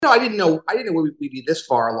I didn't know we'd be this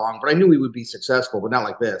far along, but I knew we would be successful, but not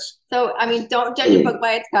like this. So, I mean, don't judge a book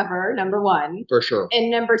by its cover, number one. For sure. And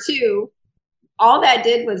number two, all that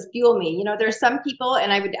did was fuel me. There's some people,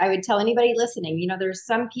 and I would tell anybody listening, there's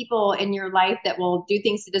some people in your life that will do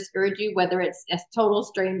things to discourage you, whether it's a total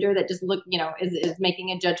stranger that just is making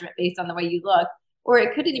a judgment based on the way you look, or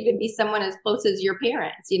it could even be someone as close as your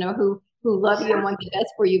parents, who love you and want the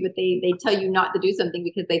best for you, but they tell you not to do something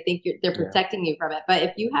because they think they're protecting you from it. But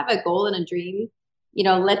if you have a goal and a dream,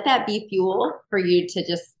 let that be fuel for you to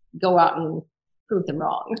just go out and prove them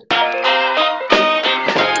wrong.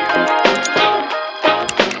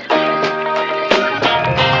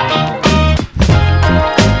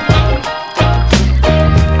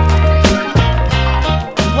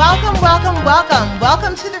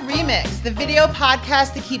 Welcome to The Remix, the video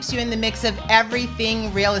podcast that keeps you in the mix of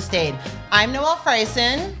everything real estate. I'm Noelle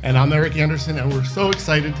Freisen. And I'm Eric Anderson, and we're so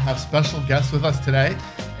excited to have special guests with us today.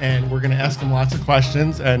 And we're going to ask them lots of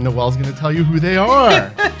questions, and Noelle's going to tell you who they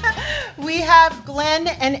are. We have Glenn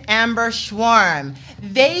and Amber Schwarm.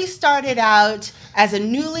 They started out as a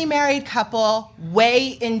newly married couple way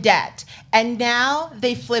in debt. And now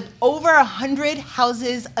they flip over 100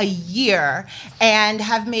 houses a year and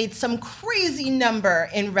have made some crazy number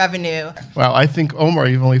in revenue. Well, I think, Omar,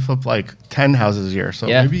 you've only flipped like 10 houses a year. So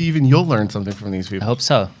maybe even you'll learn something from these people. I hope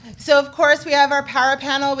so. So, of course, we have our power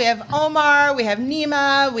panel. We have Omar, we have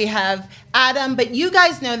Nima, we have Adam. But you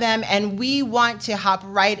guys know them, and we want to hop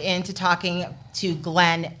right into talking to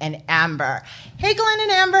Glenn and Amber. Hey, Glenn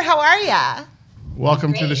and Amber, how are ya?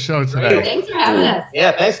 Welcome to the show today. Thanks for having us.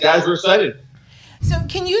 Yeah, thanks, guys. We're excited. So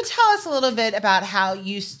can you tell us a little bit about how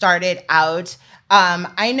you started out?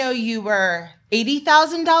 I know you were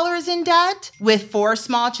 $80,000 in debt with 4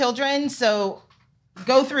 small children. So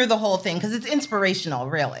go through the whole thing because it's inspirational,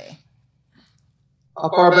 really. How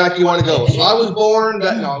far back you want to go? So I was born.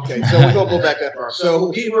 So we don't go back that far.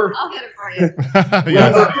 So we were. I'll get it for you.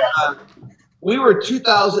 We were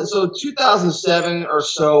 2007 or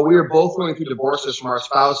so. We were both going through divorces from our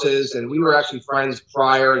spouses, and we were actually friends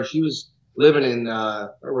prior. And she was living in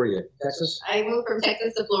where were you? Texas. I moved from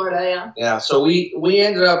Texas to Florida. Yeah. Yeah. So we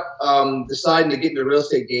ended up deciding to get into the real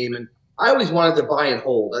estate game, and I always wanted to buy and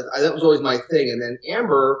hold. That was always my thing. And then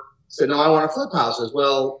Amber said, "No, I want to flip houses."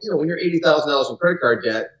 Well, when you're $80,000 in credit card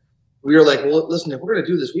debt, we were like, well, listen, if we're going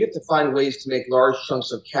to do this, we have to find ways to make large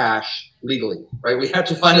chunks of cash legally, right? We have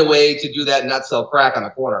to find a way to do that and not sell crack on the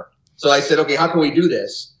corner. So I said, okay, how can we do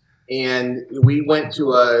this? And we went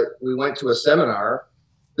to a seminar.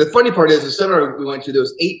 The funny part is the seminar we went to, there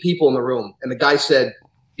was 8 people in the room. And the guy said,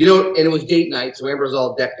 and it was date night. So Amber's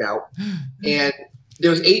all decked out. And there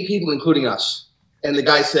was 8 people, including us. And the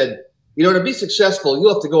guy said, to be successful,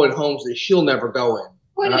 you'll have to go in homes that she'll never go in.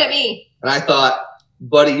 Pointed at me. And I thought,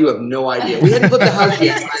 buddy, you have no idea. We hadn't flipped the house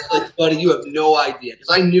yet. I was like, buddy, you have no idea. Because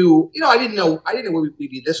I knew, I didn't know we'd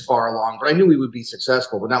be this far along, but I knew we would be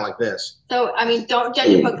successful, but not like this. So, I mean, don't judge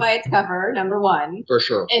a book by its cover, number one. For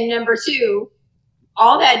sure. And number two,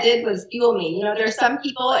 all that did was fuel me. There's some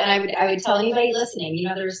people, and I would tell anybody listening,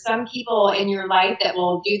 there's some people in your life that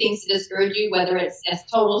will do things to discourage you, whether it's a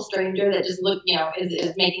total stranger that just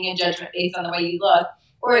is making a judgment based on the way you look.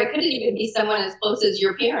 Or it could even be someone as close as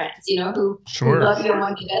your parents, who love you and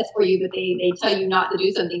want the best for you, but they tell you not to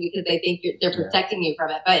do something because they think they're protecting you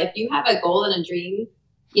from it. But if you have a goal and a dream,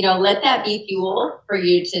 let that be fuel for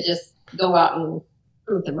you to just go out and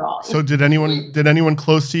prove them wrong. So did anyone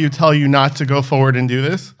close to you tell you not to go forward and do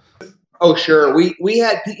this? Oh, sure. We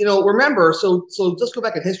had, remember, so let's go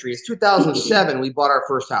back in history. It's 2007. We bought our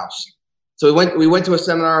first house. So we went to a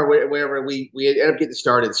seminar wherever we ended up getting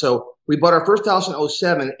started. So we bought our first house in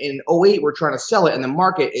 07. In 08, we're trying to sell it, and the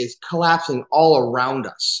market is collapsing all around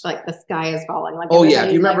us. Like the sky is falling. Like oh yeah,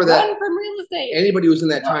 do you remember that? Run from real estate. Anybody who was in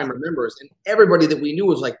that time remembers, and everybody that we knew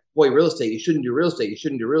was like, "Boy, real estate. You shouldn't do real estate. You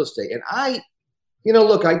shouldn't do real estate." And I,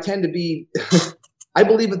 look, I tend to be. I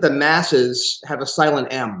believe that the masses have a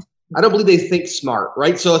silent M. I don't believe they think smart,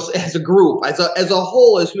 right? So as a group, as a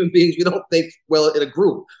whole, as human beings, we don't think well in a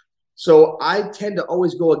group. So I tend to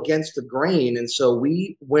always go against the grain. And so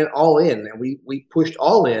we went all in, and we pushed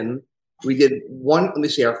all in. We did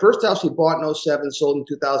our first house we bought in 07, sold in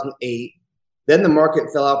 2008. Then the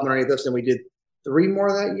market fell out from underneath us, and we did 3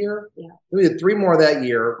 more that year. Yeah. We did 3 more that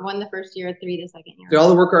year. 1 the first year, 3 the second year. Did all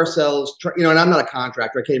the work ourselves, and I'm not a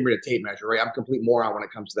contractor. I can't even read a tape measure, right? I'm a complete moron when it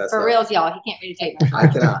comes to that stuff. For reals, y'all, he can't read a tape measure. I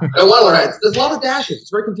cannot. There's a lot of dashes. It's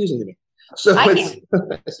very confusing to me. So I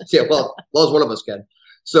it's, yeah, well, as one of us can.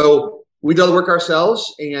 So we did all the work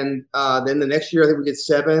ourselves, and then the next year I think we did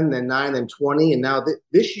 7, then 9, then 20, and now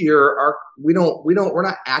this year we're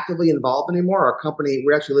not actively involved anymore. Our company,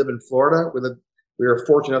 we actually live in Florida. We we were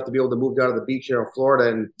fortunate enough to be able to move down to the beach here in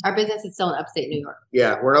Florida. And our business is still in upstate New York.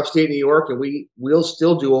 Yeah, we're in upstate New York, and we'll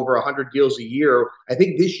still do over 100 deals a year. I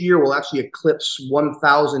think this year we'll actually eclipse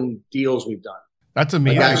 1,000 deals we've done. That's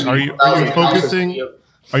amazing. Like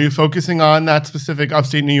are you focusing on that specific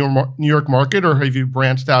upstate New York market, or have you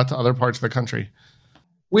branched out to other parts of the country?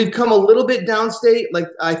 We've come a little bit downstate. Like,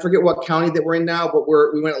 I forget what county that we're in now, but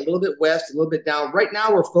we went a little bit west, a little bit down. Right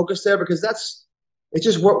now we're focused there because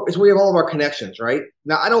it's where we have all of our connections, right?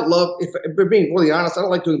 Now, I don't love, if we're being really honest, I don't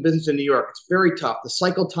like doing business in New York. It's very tough. The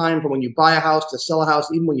cycle time from when you buy a house to sell a house,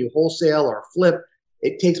 even when you wholesale or flip,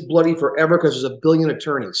 it takes bloody forever because there's a billion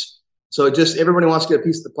attorneys. So everybody wants to get a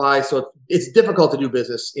piece of the pie. So it's difficult to do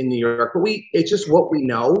business in New York, but it's just what we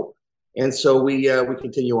know. And so we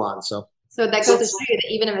continue on. So that goes to show you that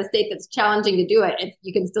even in a state that's challenging to do it,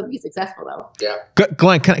 you can still be successful though. Yeah.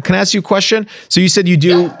 Glenn, can I ask you a question? So you said you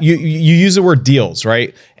use the word deals,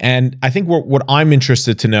 right? And I think what I'm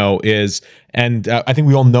interested to know is, and I think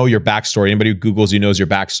we all know your backstory. Anybody who Googles you knows your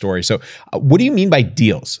backstory. So what do you mean by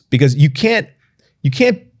deals? Because you can't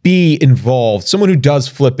be involved. Someone who does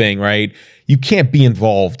flipping, right? You can't be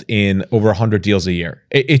involved in over 100 deals a year.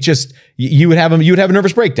 It just, you would have a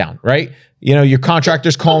nervous breakdown, right? You know, your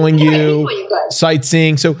contractor's calling you,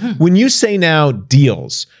 sightseeing. So when you say now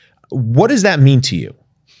deals, what does that mean to you?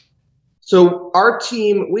 So our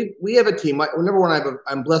team, we have a team. Number one,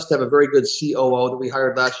 I'm blessed to have a very good COO that we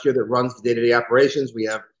hired last year that runs the day-to-day operations. We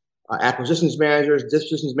have acquisitions managers,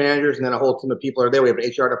 dispositions managers, and then a whole team of people are there. We have an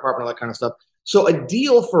HR department, all that kind of stuff. So a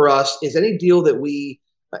deal for us is any deal that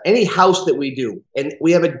any house that we do, and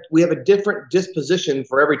we have a different disposition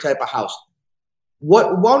for every type of house.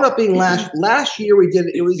 What wound up being last year we did,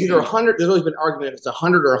 it was either 100. There's always been argument if it's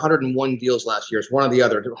 100 or 101 deals last year. It's one or the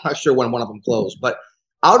other. I'm not sure when one of them closed, but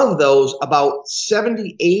out of those, about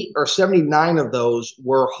 78 or 79 of those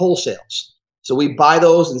were wholesales. So we buy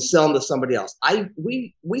those and sell them to somebody else.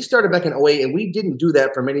 We started back in 2008, and we didn't do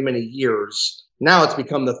that for many, many years. Now it's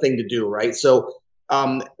become the thing to do, right? So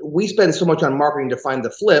we spend so much on marketing to find the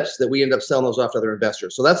flips that we end up selling those off to other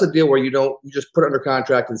investors. So that's a deal where you just put it under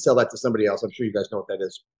contract and sell that to somebody else. I'm sure you guys know what that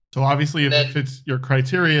is. So obviously, if it fits your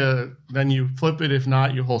criteria, then you flip it. If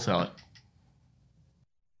not, you wholesale it.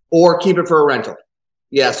 Or keep it for a rental.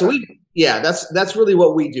 Yeah. So that's really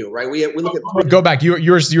what we do, right? We look at. Go back. You're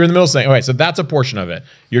in the middle of saying, all right, so that's a portion of it.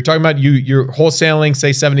 You're talking about you're wholesaling,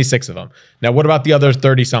 say 76 of them. Now, what about the other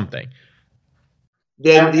 30 something?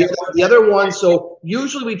 Then the other one, so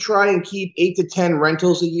usually we try and keep 8 to 10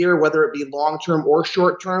 rentals a year, whether it be long-term or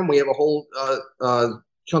short-term. We have a whole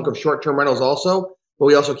chunk of short-term rentals also, but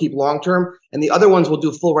we also keep long-term. And the other ones we'll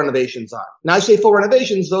do full renovations on. Now, I say full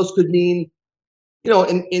renovations, those could mean,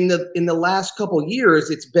 in the last couple of years,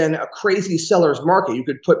 it's been a crazy seller's market. You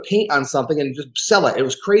could put paint on something and just sell it. It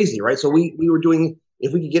was crazy, right? So we were doing,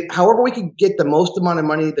 if we could get, however we could get the most amount of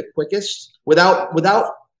money the quickest without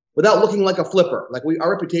looking like a flipper. Like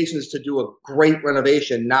our reputation is to do a great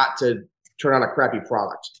renovation, not to turn on a crappy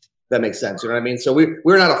product. That makes sense. You know what I mean? So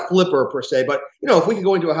we're not a flipper per se, but if we could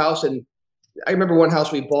go into a house, and I remember one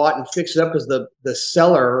house we bought and fixed it up because the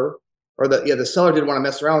seller the seller didn't want to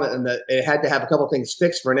mess around with it, and it had to have a couple of things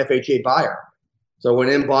fixed for an FHA buyer. So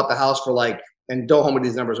went in, bought the house for and don't hold me to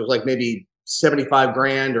these numbers, it was like maybe 75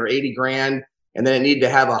 grand or 80 grand. And then it needed to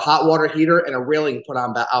have a hot water heater and a railing put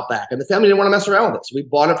on out back. And the family didn't want to mess around with it. So we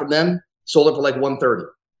bought it from them, sold it for like 130.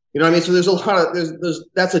 You know what I mean? So there's a lot of,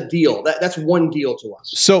 that's a deal. That's one deal to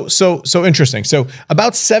us. So interesting. So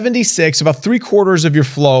about 76, about 3/4 of your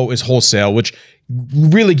flow is wholesale, which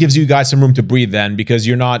really gives you guys some room to breathe then, because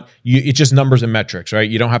it's just numbers and metrics, right?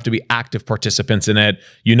 You don't have to be active participants in it.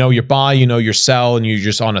 You buy, you sell, and you're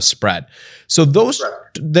just on a spread. So those,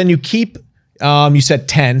 then you keep, you said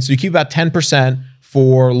 10, so you keep about 10%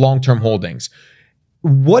 for long-term holdings.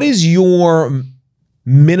 What is your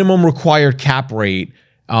minimum required cap rate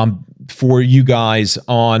for you guys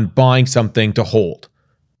on buying something to hold?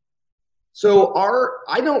 So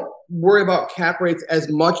I don't worry about cap rates as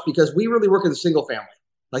much because we really work in the single family.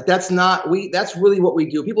 Like that's really what we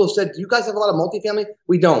do. People have said, do you guys have a lot of multifamily?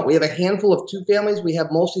 We don't. We have a handful of 2 families. We have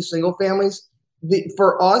mostly single families.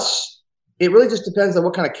 For us, it really just depends on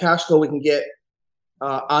what kind of cash flow we can get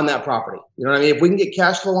on that property. You know what I mean? If we can get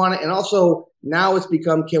cash flow on it, and also now it's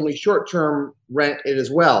become, can we short-term rent it as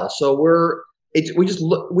well? So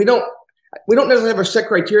we don't necessarily have a set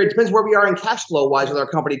criteria. It depends where we are in cash flow wise with our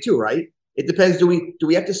company too, right? It depends. Do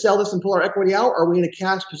we have to sell this and pull our equity out? Or are we in a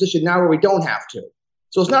cash position now where we don't have to?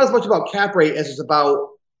 So it's not as much about cap rate as it's about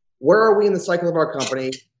where are we in the cycle of our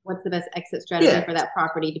company? What's the best exit strategy for that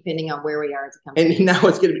property, depending on where we are as a company? And now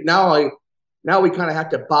Now we kind of have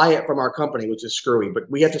to buy it from our company, which is screwy, but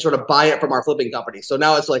we have to sort of buy it from our flipping company. So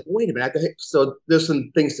now it's like, wait a minute. So there's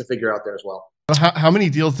some things to figure out there as well. How many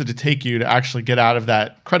deals did it take you to actually get out of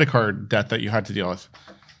that credit card debt that you had to deal with?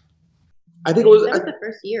 I think it was the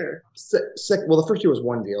first year. Well, the first year was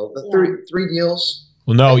one deal. The three deals.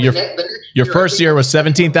 Well, no, your first year was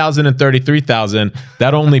 17,000 and 33,000.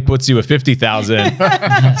 That only puts you at 50,000.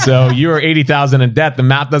 So you were 80,000 in debt. The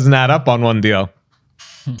math doesn't add up on one deal.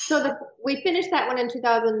 So we finished that one in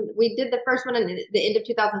 2000. We did the first one in the end of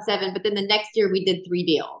 2007, but then the next year we did 3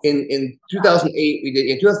 deals. In 2008,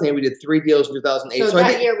 we did 3 deals in 2008. So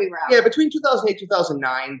that year we were out. Yeah, between 2008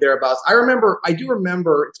 2009 thereabouts. I do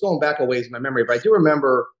remember. It's going back a ways in my memory, but I do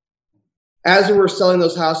remember as we were selling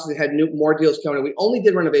those houses, they had more deals coming in. We only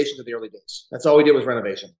did renovations in the early days. That's all we did was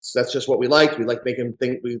renovations. That's just what we liked. We like making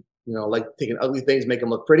things. Like taking ugly things, make them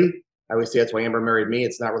look pretty. I always say that's why Amber married me.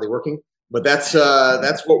 It's not really working. But that's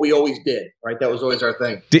what we always did, right? That was always our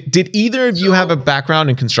thing. Did either of you have a background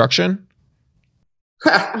in construction?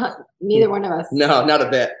 Neither one of us. No, not a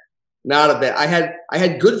bit. Not a bit. I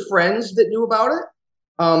had good friends that knew about it.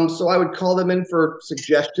 So I would call them in for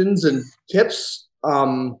suggestions and tips.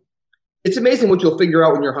 It's amazing what you'll figure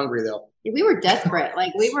out when you're hungry, though. We were desperate.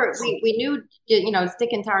 Like we knew,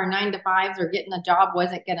 sticking to our 9 to 5s or getting a job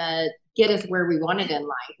wasn't gonna get us where we wanted in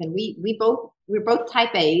life. And we're both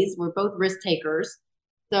type A's. We're both risk takers.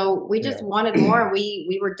 So we just wanted more. And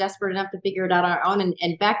we were desperate enough to figure it out on our own.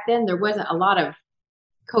 And back then there wasn't a lot of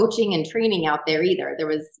coaching and training out there either. There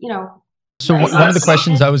was, So one of the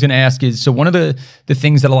questions I was going to ask is, so one of the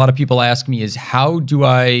things that a lot of people ask me is, how do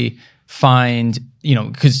I find,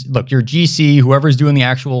 because look, your GC, whoever's doing the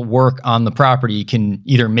actual work on the property can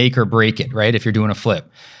either make or break it, right? If you're doing a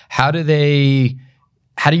flip, how do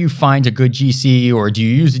you find a good GC, or do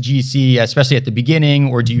you use a GC, especially at the beginning,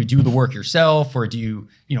 or do you do the work yourself, or do you,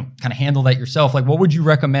 kind of handle that yourself? Like, what would you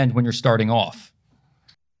recommend when you're starting off?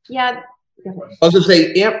 Yeah. I was going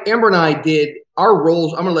to say, Amber and I did our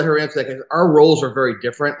roles. I'm going to let her answer that because our roles are very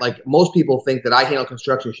different. Like most people think that I handle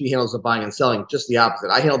construction, she handles the buying and selling. Just the opposite.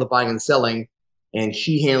 I handle the buying and selling, and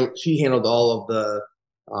she handled all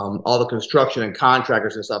the construction and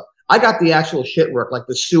contractors and stuff. I got the actual shit work, like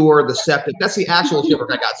the sewer, the septic. That's the actual shit work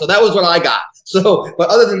I got. So that was what I got. So, but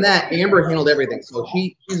other than that, Amber handled everything. So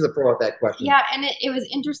she's the pro at that question. Yeah, and it was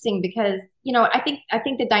interesting because I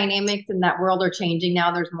think the dynamics in that world are changing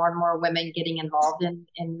now. There's more and more women getting involved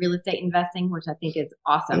in real estate investing, which I think is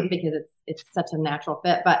awesome because it's such a natural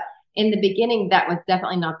fit. But in the beginning, that was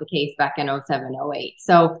definitely not the case back in 07, 08.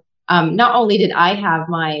 So not only did I have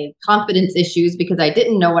my confidence issues because I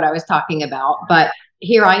didn't know what I was talking about, but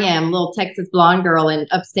here I am, little Texas blonde girl in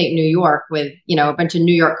upstate New York with, a bunch of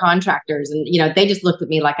New York contractors. And, they just looked at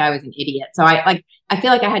me like I was an idiot. So I feel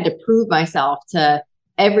like I had to prove myself to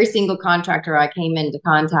every single contractor I came into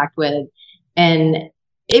contact with. And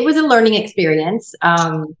it was a learning experience.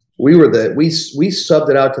 We subbed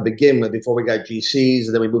it out to begin with before we got GCs,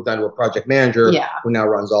 and then we moved on to a project manager who now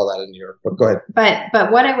runs all that in New York. But go ahead.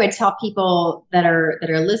 But what I would tell people that are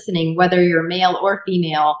listening, whether you're male or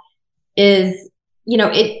female, is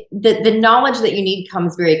the knowledge that you need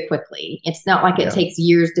comes very quickly. It's not like it takes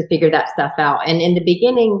years to figure that stuff out. And in the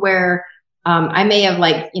beginning where I may have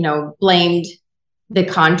blamed the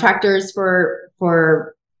contractors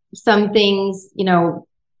for some things,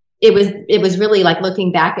 it was really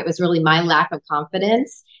looking back, it was really my lack of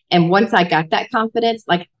confidence. And once I got that confidence,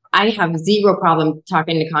 I have zero problem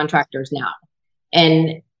talking to contractors now.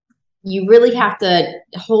 And you really have to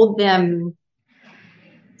hold them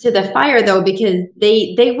to the fire though, because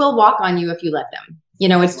they will walk on you if you let them. They're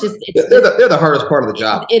the hardest part of the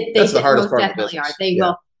job. That's the hardest part of the business. They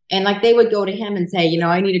will. And they would go to him and say,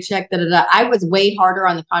 I need to check that. I was way harder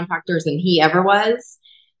on the contractors than he ever was.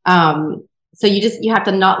 So you have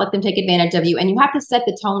to not let them take advantage of you, and you have to set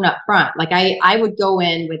the tone up front. I would go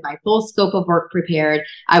in with my full scope of work prepared.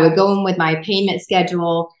 I would go in with my payment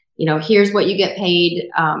schedule. Here's what you get paid.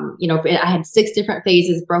 I had 6 different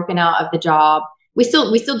phases broken out of the job. We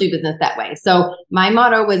still do business that way. So my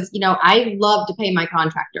motto was, I love to pay my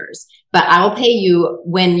contractors, but I'll pay you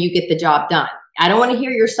when you get the job done. I don't want to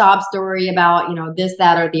hear your sob story about, this,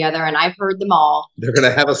 that, or the other. And I've heard them all. They're going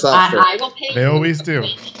to have a sob story. I will pay They always do.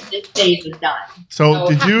 This phase is done. So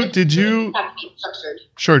did you, have to be structured.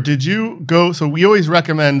 Sure. Did you go, so we always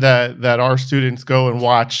recommend that our students go and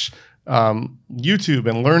watch YouTube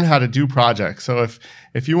and learn how to do projects. So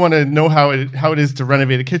if you want to know how it is to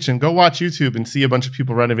renovate a kitchen, go watch YouTube and see a bunch of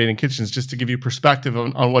people renovating kitchens just to give you perspective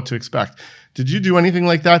on what to expect. Did you do anything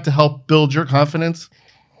like that to help build your confidence?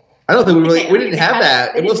 I don't think we didn't have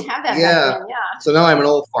that. They didn't have that back then, yeah. So now I'm an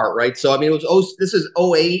old fart, right? So I mean, this is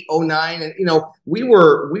 08, 09, and we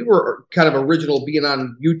were kind of original being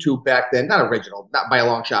on YouTube back then. Not original, not by a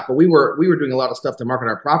long shot, but we were doing a lot of stuff to market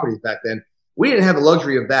our properties back then. We didn't have the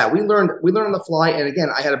luxury of that. We learned on the fly. And again,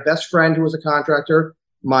 I had a best friend who was a contractor.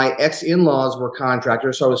 My ex-in-laws were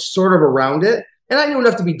contractors, so I was sort of around it. And I knew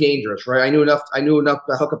enough to be dangerous, right? I knew enough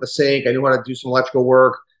to hook up a sink. I knew how to do some electrical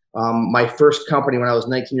work. My first company when I was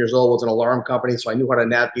 19 years old was an alarm company, so I knew how to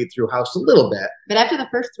navigate through house a little bit. But after the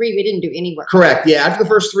first 3, we didn't do any work. Correct. Yeah, after the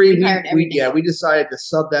first 3, we decided to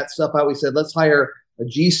sub that stuff out. We said, let's hire a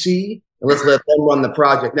GC and let's let them run the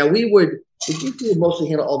project. Now the GC would mostly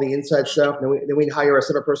handle all the inside stuff. Then we'd hire a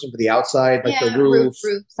separate person for the outside, like the roof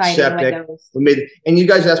siding, septic. And you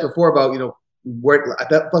guys asked before about where.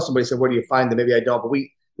 Plus somebody said, where do you find them? Maybe I don't, but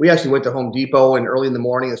we actually went to Home Depot and early in the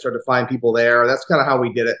morning and started to find people there. That's kind of how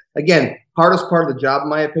we did it. Again, hardest part of the job, in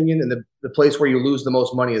my opinion, and the place where you lose the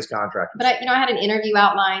most money is contracting. But I had an interview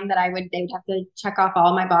outline that they would have to check off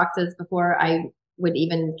all my boxes before I would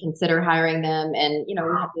even consider hiring them, and we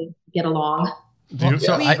have to get along.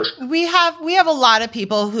 We have a lot of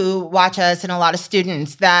people who watch us and a lot of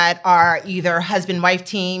students that are either husband-wife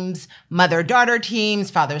teams, mother-daughter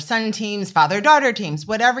teams, father-son teams, father-daughter teams,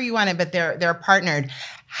 whatever you want it, but they're partnered.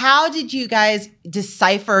 How did you guys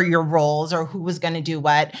decipher your roles or who was going to do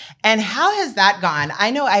what? And how has that gone?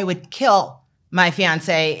 I know I would kill my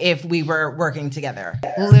fiance if we were working together.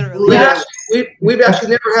 Literally. We've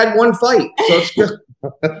actually never had one fight. So it's just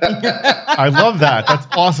I love that. That's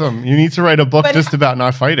awesome. You need to write a book just about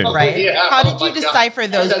not fighting. Right. Yeah. How did you decipher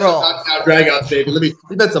those roles? Drag out, baby.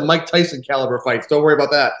 We've had some Mike Tyson caliber fights. Don't worry about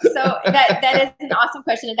that. So that is an awesome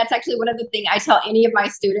question. And that's actually one of the things I tell any of my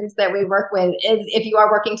students that we work with is if you are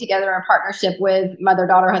working together in a partnership with mother,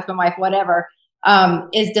 daughter, husband, wife, whatever,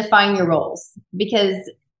 is define your roles.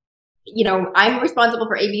 Because I'm responsible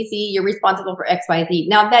for ABC, you're responsible for XYZ.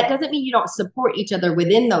 Now, that doesn't mean you don't support each other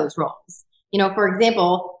within those roles. For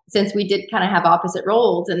example, since we did kind of have opposite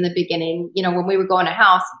roles in the beginning, when we would go in a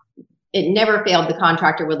house, it never failed. The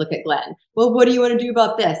contractor would look at Glenn. Well, what do you want to do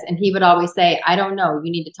about this? And he would always say, I don't know.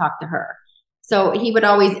 You need to talk to her. So he would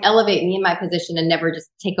always elevate me in my position and never just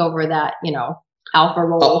take over that, alpha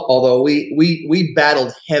role. Although we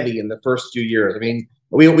battled heavy in the first 2 years. I mean,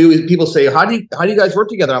 people say, how do you guys work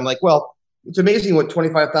together? I'm like, well, it's amazing what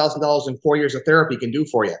 $25,000 in 4 years of therapy can do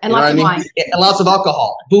for you. And lots of wine. And lots of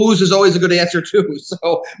alcohol. Booze is always a good answer too.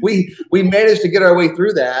 So we managed to get our way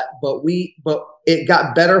through that, but it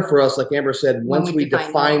got better for us, like Amber said, once we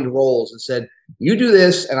defined roles and said, you do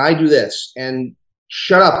this and I do this, and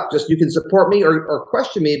shut up. Just you can support me or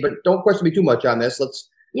question me, but don't question me too much on this.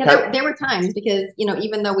 There were times because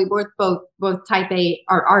even though we were both type A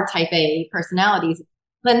or are type A personalities,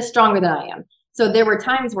 Glenn's stronger than I am. So there were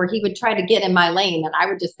times where he would try to get in my lane and I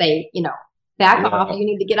would just say, back off. You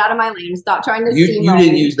need to get out of my lane. Stop trying to steamroll. You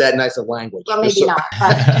didn't use that nice of language. Well, maybe not.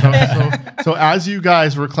 So as you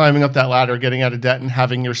guys were climbing up that ladder, getting out of debt and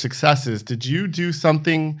having your successes, did you do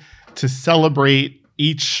something to celebrate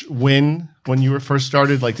each win when you were first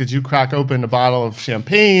started? Like, did you crack open a bottle of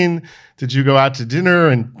champagne? Did you go out to dinner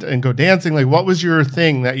and go dancing? Like, what was your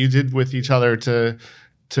thing that you did with each other to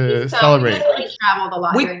celebrate? We traveled a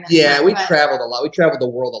lot. We traveled a lot. We traveled the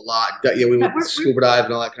world a lot. Yeah, we went scuba dive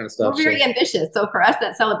and all that kind of stuff. We're very ambitious. So for us,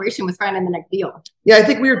 that celebration was finding the next deal. Yeah, I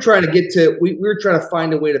think we were trying to we were trying to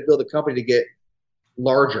find a way to build a company to get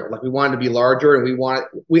larger. Like we wanted to be larger, and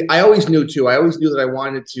I always knew that I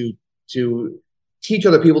wanted to teach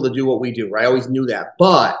other people to do what we do. Right? I always knew that.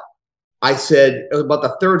 But I said, about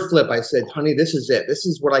the third flip, I said, honey, this is it. This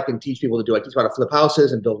is what I can teach people to do. I teach how to flip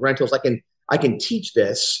houses and build rentals. I can teach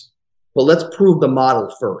this, but let's prove the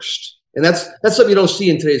model first. And that's something you don't see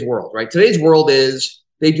in today's world, right? Today's world is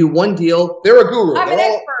they do one deal. They're a guru. I'm an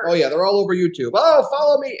expert. Oh yeah, they're all over YouTube. Oh,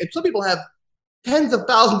 follow me. And some people have tens of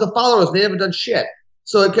thousands of followers. They haven't done shit.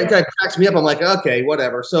 So it kind of cracks me up. I'm like, okay,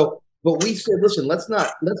 whatever. So, but we said, listen, let's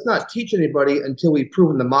not teach anybody until we've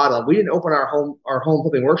proven the model. We didn't open our home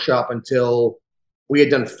flipping workshop until we had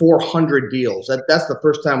done 400 deals. That's the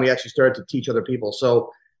first time we actually started to teach other people.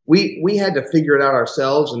 So we had to figure it out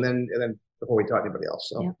ourselves, and then before we taught anybody else.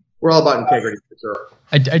 So we're all about integrity for sure.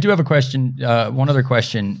 I do have a question. One other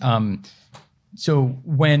question. So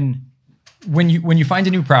when you find a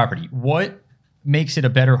new property, what makes it a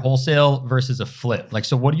better wholesale versus a flip? Like,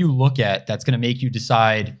 so what do you look at that's going to make you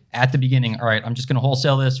decide at the beginning, all right, I'm just going to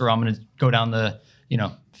wholesale this, or I'm going to go down the,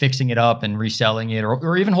 fixing it up and reselling it,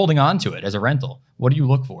 or even holding on to it as a rental? What do you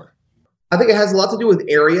look for? I think it has a lot to do with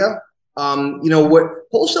area. What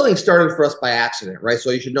wholesaling started for us by accident, right? So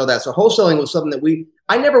you should know that. So wholesaling was something that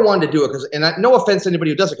I never wanted to do it because, no offense to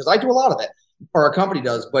anybody who does it, because I do a lot of it, or our company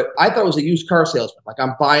does, but I thought it was a used car salesman. Like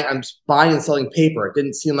I'm buying and selling paper. It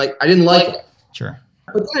didn't seem like, I didn't like it. Sure.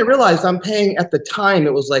 But then I realized I'm paying, at the time,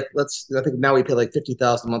 it was like, I think now we pay like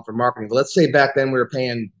 $50,000 a month for marketing. But let's say back then we were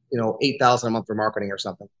paying, $8,000 a month for marketing or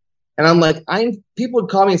something. And I'm like, people would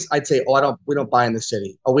call me, I'd say, oh, we don't buy in the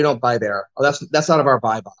city. Oh, we don't buy there. Oh, that's out of our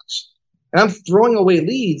buy box. And I'm throwing away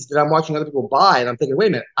leads that I'm watching other people buy. And I'm thinking, wait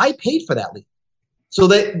a minute, I paid for that lead. So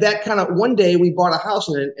that kind of, one day we bought a house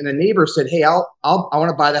and a neighbor said, hey, I want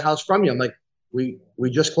to buy the house from you. I'm like, we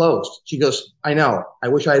just closed. She goes, I know. I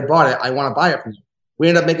wish I had bought it. I want to buy it from you. We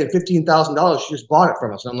ended up making $15,000. She just bought it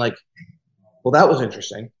from us. And I'm like, well, that was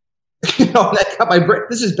interesting. That got my brain.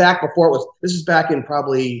 This is back in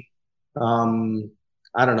probably,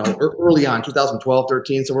 I don't know, early on, 2012,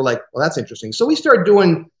 13. So we're like, well, that's interesting. So we started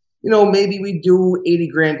doing, maybe we do 80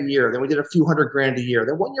 grand a year. Then we did a few $100,000 a year.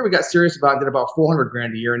 Then one year we got serious about it, did about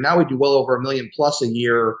 400,000 a year. And now we do well over $1 million plus a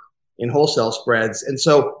year in wholesale spreads. And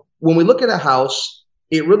so when we look at a house,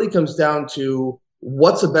 it really comes down to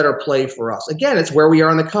what's a better play for us. Again, it's where we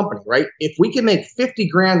are in the company, right? If we can make 50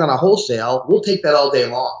 grand on a wholesale, we'll take that all day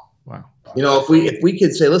long. Wow. If we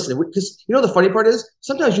could say, listen, because the funny part is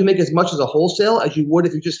sometimes you make as much as a wholesale as you would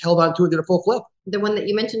if you just held on to it and did a full flip. The one that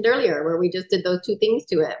you mentioned earlier, where we just did those two things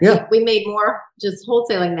to it. Yeah. We made more just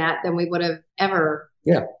wholesaling that than we would have ever.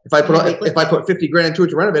 Yeah. If I put 50 grand into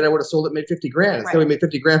it to renovate, I would have sold it, made 50 grand. Instead, we made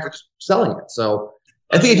 50 grand for just selling it. So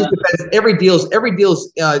I think it just depends. Every deal's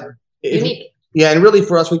Unique. Yeah, and really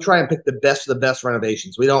for us, we try and pick the best of the best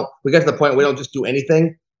renovations. We get to the point where we don't just do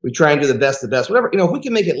anything. We try and do the best. Whatever, if we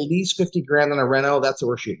can make at least 50 grand on a reno, that's what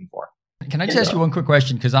we're shooting for. Can I just ask you one quick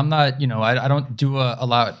question? Because I'm not, I don't do a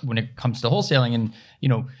lot when it comes to wholesaling.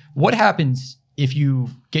 And, what happens if you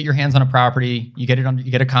get your hands on a property, you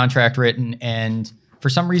get a contract written, and for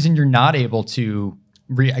some reason you're not able to,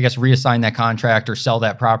 reassign that contract or sell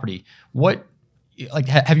that property?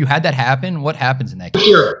 Have you had that happen? What happens in that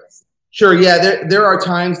case? Sure. Yeah. There are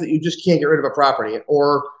times that you just can't get rid of a property,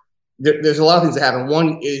 or there's a lot of things that happen.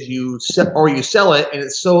 One is you sell it, and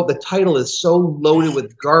the title is so loaded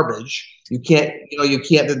with garbage. You can't,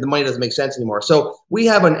 the money doesn't make sense anymore. So we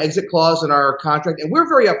have an exit clause in our contract, and we're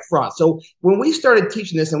very upfront. So when we started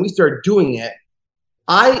teaching this and we started doing it,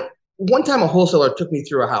 one time a wholesaler took me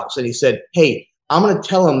through a house and he said, hey, I'm going to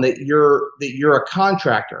tell him that you're a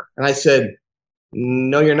contractor. And I said,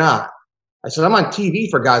 no, you're not. I said, I'm on TV,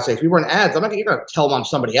 for God's sake. We run ads. You're going to tell them I'm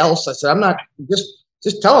somebody else. I said, I'm not,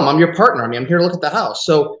 just tell them I'm your partner. I'm here to look at the house.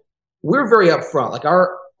 So we're very upfront. Like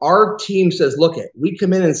our team says, we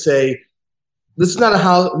come in and say, this is not a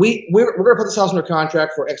house. We're going to put this house under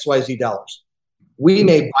contract for XYZ dollars. We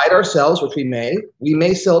may buy it ourselves, which we may. We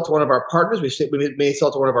may sell it to one of our partners. We may sell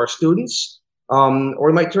it to one of our students, or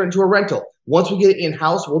we might turn it into a rental. Once we get it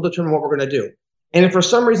in-house, we'll determine what we're going to do. And if for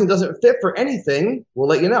some reason it doesn't fit for anything, we'll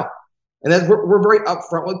let you know. And then we're very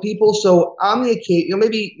upfront with people. So on the occasion,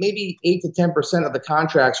 maybe 8 to 10% of the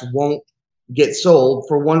contracts won't get sold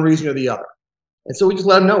for one reason or the other. And so we just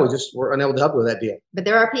let them know we're unable to help you with that deal. But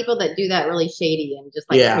there are people that do that really shady and just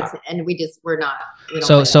and we're not. We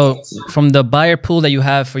don't so from the buyer pool that you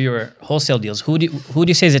have for your wholesale deals, who do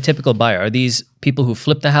you say is a typical buyer? Are these people who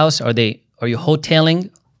flip the house? Are you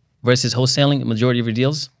hoteling versus wholesaling the majority of your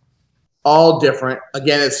deals? All different.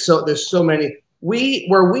 Again, there's so many.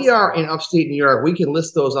 Where we are in upstate New York, we can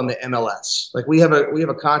list those on the MLS. Like we have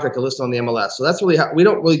a contract to list on the MLS. So that's really how we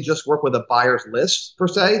don't really just work with a buyer's list per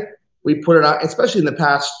se. We put it out, especially in the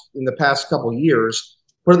past couple of years,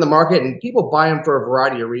 put it in the market, and people buy them for a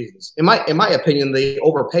variety of reasons. In my opinion, they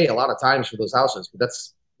overpay a lot of times for those houses. But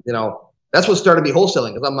that's what started me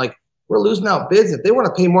wholesaling, because I'm like, we're losing out bids. If they want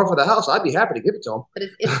to pay more for the house, I'd be happy to give it to them. But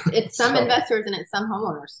it's some investors and it's some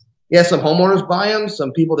homeowners. Yeah, some homeowners buy them.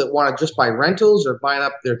 Some people that want to just buy rentals or buying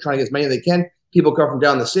up, they're trying to get as many as they can. People come from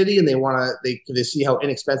down the city and they see how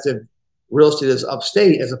inexpensive real estate is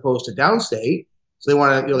upstate as opposed to downstate. So they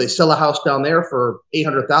want to, they sell a house down there for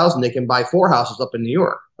 $800,000. They can buy 4 houses up in New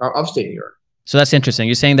York or upstate New York. So that's interesting.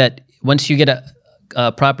 You're saying that once you get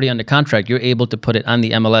a property under contract, you're able to put it on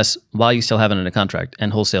the MLS while you still have it under contract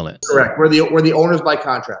and wholesale it. Correct. We're the owners by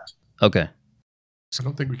contract. Okay. I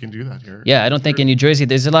don't think we can do that here. Yeah, I don't think in New Jersey,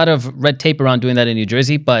 there's a lot of red tape around doing that in New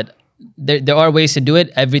Jersey, but there are ways to do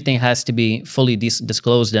it. Everything has to be fully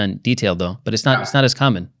disclosed and detailed though, but it's not as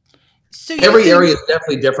common. So every area is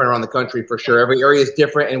definitely different around the country for sure. Every area is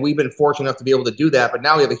different, and we've been fortunate enough to be able to do that, but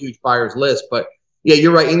now we have a huge buyers list. But yeah,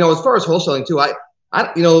 you're right. As far as wholesaling too, I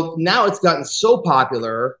now it's gotten so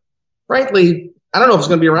popular, frankly, I don't know if it's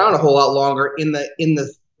going to be around a whole lot longer in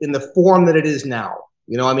the form that it is now.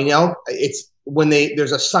 when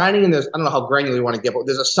there's a signing and I don't know how granular you want to get, but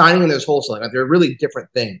there's a signing and there's wholesaling. They're really different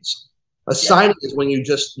things. A signing is when you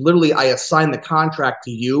just literally, I assign the contract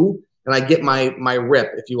to you and I get my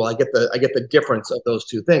rip, if you will. I get the difference of those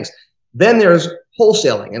two things. Then there's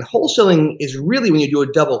wholesaling, and wholesaling is really when you do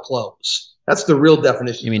a double close. That's the real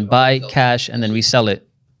definition. You mean buy cash and then resell it?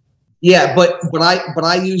 Yeah, but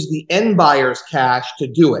I use the end buyer's cash to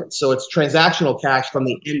do it. So it's transactional cash from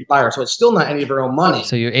the end buyer. So it's still not any of your own money.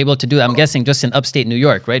 So you're able to do that, I'm guessing, just in upstate New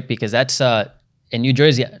York, right? Because that's in New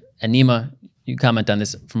Jersey, Anima, you comment on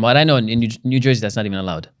this. From what I know, in New Jersey, that's not even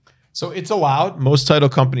allowed. So it's allowed. Most title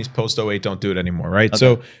companies post 08 don't do it anymore, right? Okay.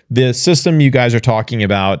 So the system you guys are talking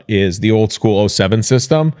about is the old school 07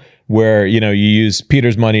 system where, you use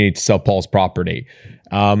Peter's money to sell Paul's property.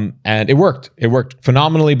 And it worked. It worked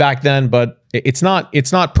phenomenally back then, but it's not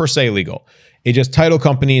per se legal. It just, title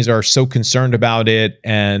companies are so concerned about it,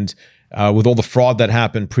 and with all the fraud that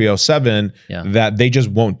happened pre 07, that they just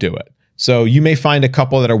won't do it. So you may find a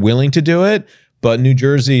couple that are willing to do it, but New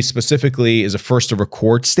Jersey specifically is a first to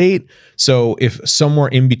record state. So if somewhere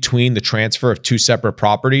in between the transfer of two separate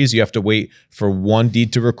properties, you have to wait for one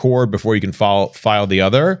deed to record before you can file the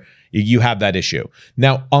other, you have that issue.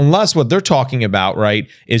 Now, unless what they're talking about, right,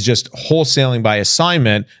 is just wholesaling by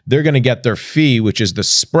assignment, they're going to get their fee, which is the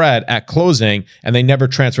spread at closing, and they never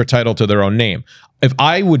transfer title to their own name. If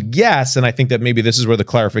I would guess, and I think that maybe this is where the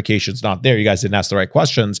clarification's not there, you guys didn't ask the right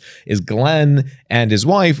questions, is Glenn and his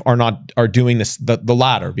wife are doing this the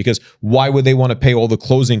latter, because why would they want to pay all the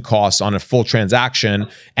closing costs on a full transaction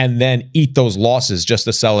and then eat those losses just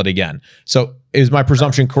to sell it again? So is my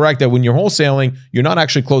presumption correct that when you're wholesaling, you're not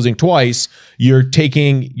actually closing twice, you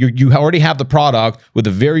already have the product with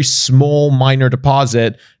a very small minor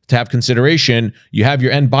deposit to have consideration, you have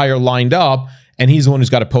your end buyer lined up, and he's the one who's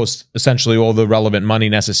got to post essentially all the relevant money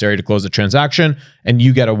necessary to close the transaction, and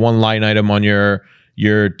you get a one line item on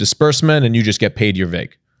your disbursement, and you just get paid your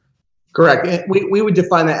VIG. Correct. We would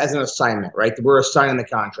define that as an assignment, right? We're assigning the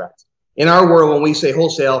contract. In our world, when we say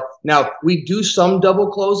wholesale, now we do some double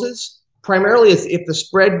closes. Primarily, if the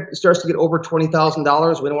spread starts to get over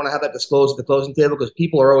 $20,000, we don't want to have that disclosed at the closing table, because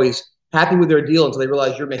people are always happy with their deal until they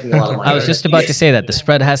realize you're making a lot of money. I was just about to say that the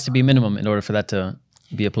spread has to be minimum in order for that to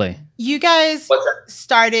be a play. You guys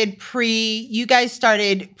started pre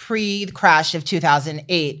the crash of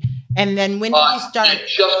 2008. And then when did you start?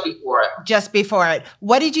 Just before it. Just before it.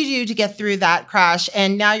 What did you do to get through that crash?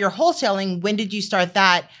 And now you're wholesaling. When did you start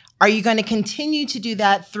that? Are you going to continue to do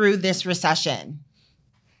that through this recession?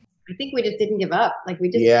 I think we just didn't give up. Like, we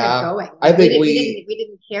just kept going. I think we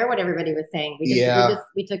didn't care what everybody was saying.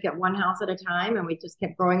 We took it one house at a time, and we just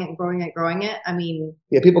kept growing it and growing it and growing it. I mean,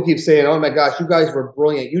 people keep saying, "Oh my gosh, you guys were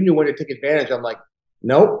brilliant. You knew when to take advantage." I'm like,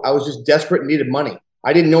 nope. I was just desperate and needed money.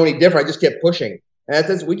 I didn't know any different. I just kept pushing,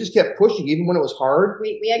 and we just kept pushing even when it was hard.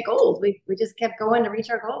 We had goals. We just kept going to reach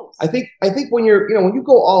our goals. I think when when you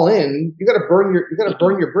go all in, you got to burn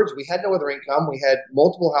your bridge. We had no other income. We had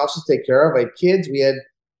multiple houses to take care of. I had kids.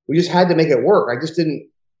 We just had to make it work. I just didn't,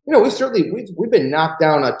 we've been knocked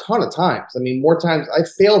down a ton of times. I mean, more times I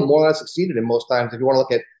failed more than I succeeded in most times. If you want to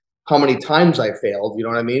look at how many times I failed, you know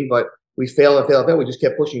what I mean? But we failed and failed and failed. We just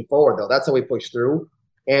kept pushing forward, though. That's how we pushed through.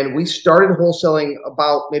 And we started wholesaling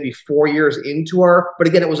about maybe 4 years into but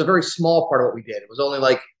again, it was a very small part of what we did. It was only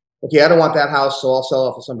like, okay, I don't want that house, so I'll sell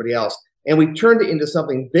it to somebody else. And we turned it into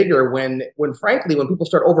something bigger when frankly, when people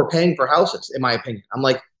start overpaying for houses, in my opinion. I'm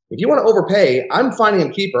like, if you want to overpay, I'm finding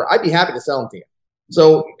them cheaper. I'd be happy to sell them to you.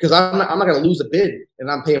 So, because I'm not going to lose a bid,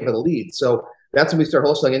 and I'm paying for the lead. So that's when we start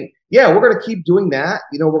wholesaling. And we're going to keep doing that.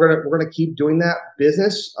 We're going to keep doing that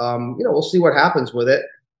business. We'll see what happens with it.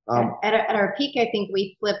 At our peak, I think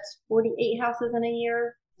we flipped 48 houses in a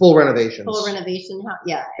year. Full renovations. Full renovation.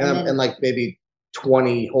 Yeah. And like maybe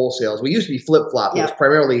 20 wholesales. We used to be flip-flop. It was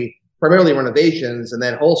primarily renovations and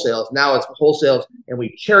then wholesales. Now it's wholesales, and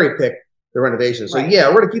we cherry pick the renovation. So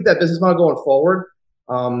we're going to keep that business model going forward,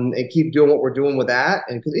 and keep doing what we're doing with that.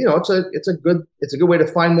 And because it's a good way to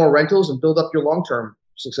find more rentals and build up your long-term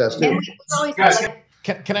success too.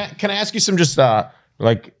 Can I ask you some just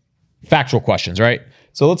like factual questions, right?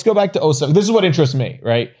 So let's go back to 07. This is what interests me,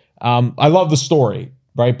 right? I love the story,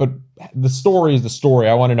 right? But the story is the story.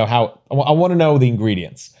 I want to know I want to know the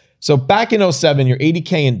ingredients. So back in 07, you're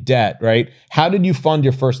 $80K in debt, right? How did you fund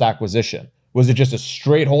your first acquisition? Was it just a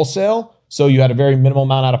straight wholesale? So you had a very minimal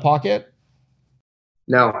amount out of pocket?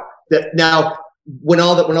 No. Now, when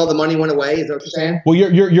all the money went away, is that what you're saying? Well,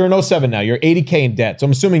 you're in 07 now. You're $80K in debt. So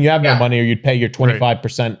I'm assuming you have no money, or you'd pay your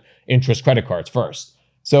 25% interest credit cards first.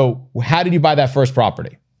 So how did you buy that first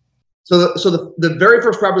property? the very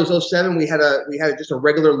first property was 07. We had just a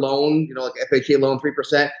regular loan, like FHA loan,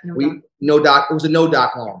 3%. It was a no doc loan. It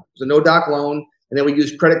was a no doc loan, and then we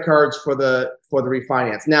used credit cards for the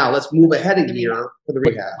refinance. Now let's move ahead a year for the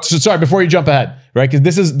rehab. So sorry, before you jump ahead, right? Because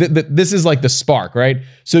this is like the spark, right?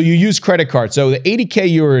 So you use credit cards. So the $80K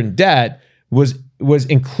you were in debt was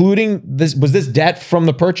including this. Was this debt from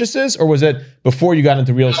the purchases, or was it before you got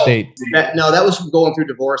into real estate? No, that was going through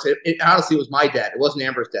divorce. It honestly was my debt. It wasn't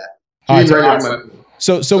Amber's debt.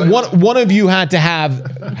 So one of you had to have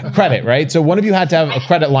credit, right? So one of you had to have a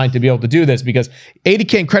credit line to be able to do this, because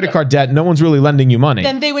 $80K in credit card debt, no one's really lending you money.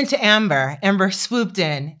 Then they went to Amber. Amber swooped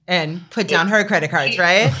in and put down her credit cards,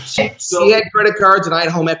 right? She had credit cards, and I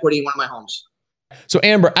had home equity in one of my homes. So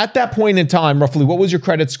Amber, at that point in time, roughly, what was your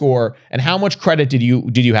credit score, and how much credit did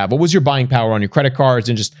you have? What was your buying power on your credit cards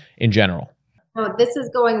and just in general? Oh, this is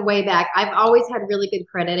going way back. I've always had really good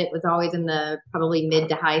credit. It was always in the probably mid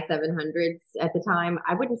to high 700s at the time.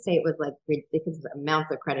 I wouldn't say it was like ridiculous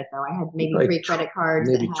amounts of credit though. I had maybe like 3 credit cards.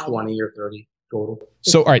 Maybe 20 or 30 total.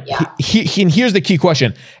 So, all right, here's the key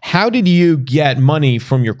question. How did you get money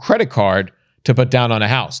from your credit card to put down on a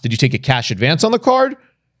house? Did you take a cash advance on the card?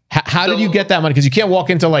 How did you get that money? Because you can't walk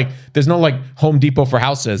into there's no Home Depot for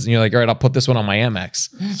houses. And you're like, all right, I'll put this one on my Amex.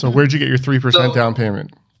 So where'd you get your 3% down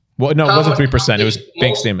payment? Well, no, it wasn't 3%. It was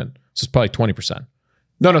bank statement. So it's probably 20%.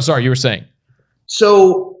 No, sorry, you were saying.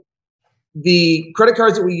 So the credit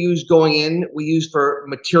cards that we used going in, we used for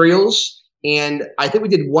materials. And I think we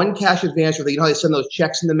did one cash advance where how they send those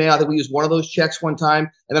checks in the mail. I think we used one of those checks one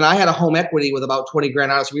time. And then I had a home equity with about 20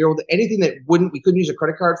 grand on it. So we were able to, anything that we couldn't use a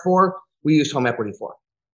credit card for, we used home equity for.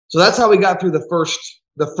 So that's how we got through the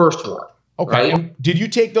first one. Okay. Right? And did you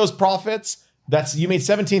take those profits? You made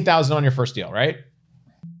 $17,000 on your first deal, right?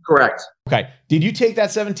 Correct. Okay. Did you take that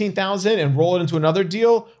 $17,000 and roll it into another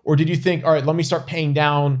deal? Or did you think, all right, let me start paying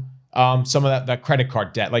down some of that credit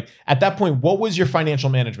card debt? At that point, what was your financial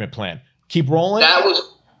management plan? Keep rolling?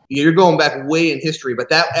 You're going back way in history, but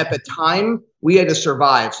that at the time we had to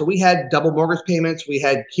survive. So we had double mortgage payments, we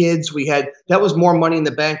had kids, that was more money in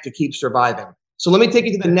the bank to keep surviving. So let me take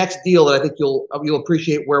you to the next deal that I think you'll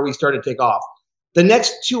appreciate where we started to take off. The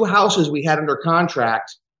next 2 houses we had under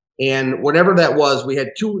contract, and whatever that was, we had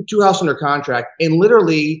two houses under contract. And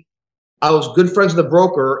literally, I was good friends with the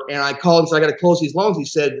broker, and I called and said, I got to close these loans. He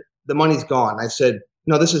said, the money's gone. I said,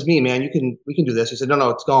 no, this is me, man. We can do this. He said, no,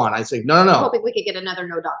 it's gone. I said, no. Hoping we could get another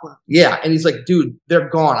no doc loan. Yeah. And he's like, dude, they're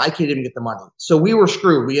gone. I can't even get the money. So we were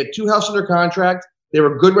screwed. We had 2 houses under contract. They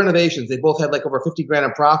were good renovations. They both had over 50 grand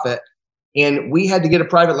in profit. And we had to get a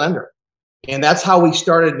private lender. And that's how we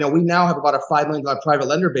started. We now have about a $5 million private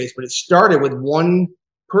lender base, but it started with one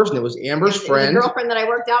person. It was Amber's friend, the girlfriend that I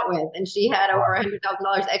worked out with, and she had over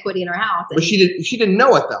 $100,000 equity in her house. But she didn't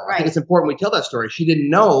know it though. Right. I think it's important we tell that story. She didn't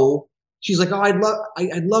know. She's like, oh,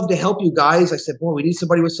 I'd love to help you guys. I said, boy, we need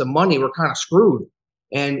somebody with some money. We're kind of screwed.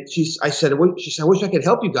 And she said, I wish I could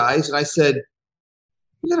help you guys. And I said,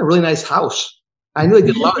 you got a really nice house. I knew they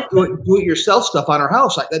did a lot of do-it-yourself stuff on her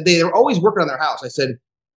house. They were always working on their house. I said,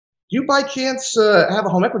 do you by chance have a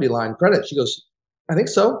home equity line credit? She goes, I think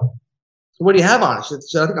so. So what do you have on it? She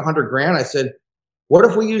said, I think 100 grand. I said, what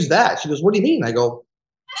if we use that? She goes, what do you mean? I go,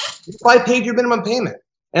 if I paid your minimum payment.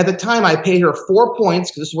 And at the time, I paid her 4 points,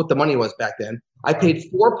 because this is what the money was back then. I paid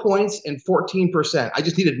 4 points and 14%. I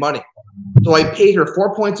just needed money. So I paid her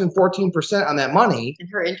 4 points and 14% on that money. And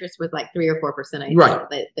her interest was 3 or 4%. I think, right.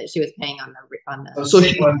 That she was paying on the. So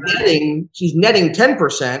she's netting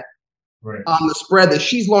 10% on the spread that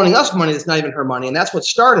she's loaning us money that's not even her money. And that's what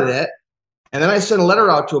started it. And then I sent a letter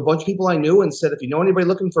out to a bunch of people I knew and said, if you know anybody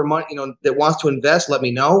looking for money, that wants to invest, let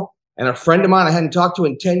me know. And a friend of mine I hadn't talked to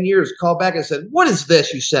in 10 years called back and said, what is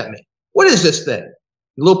this you sent me? What is this thing?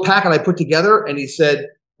 The little packet I put together. And he said,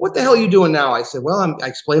 what the hell are you doing now? I said, well, I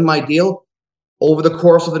explained my deal. Over the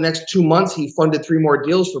course of the next 2 months, he funded 3 more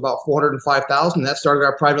deals for about $405,000. That started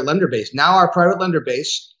our private lender base. Now our private lender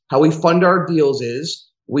base, how we fund our deals is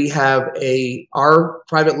we have our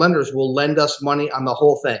private lenders will lend us money on the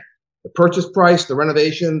whole thing. The purchase price, the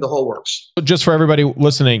renovation, the whole works. Just for everybody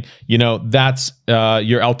listening, that's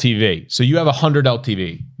your LTV. So you have 100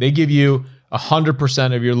 LTV. They give you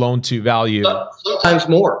 100% of your loan to value. Sometimes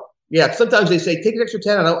more. Yeah, sometimes they say, take an extra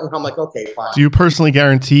 10. And I'm like, okay, fine. Do you personally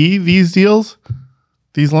guarantee these deals?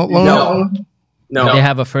 These loans? No. Do they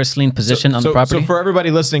have a first lien position on the property? So for everybody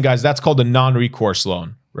listening, guys, that's called a non-recourse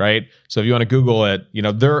loan, right? So if you want to Google it,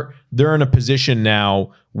 they're in a position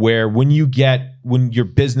now where when your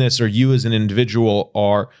business or you as an individual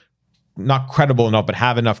are not credible enough, but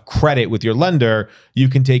have enough credit with your lender, you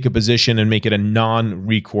can take a position and make it a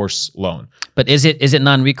non-recourse loan. But is it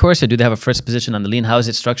non-recourse, or do they have a first position on the lien? How is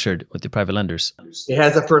it structured with the private lenders? It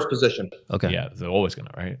has a first position. Okay. Yeah, they're always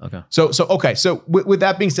gonna, right? Okay. So with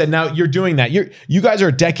that being said, now you're doing that. You guys are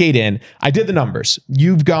a decade in. I did the numbers.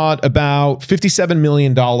 You've got about $57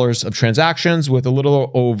 million of transactions with a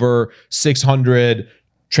little over 600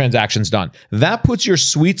 transactions done. That puts your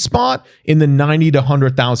sweet spot in the $90,000 to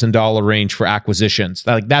 $100,000 range for acquisitions.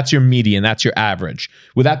 Like that's your median, that's your average.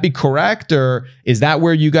 Would that be correct, or is that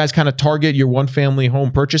where you guys kind of target your one family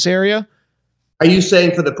home purchase area? Are you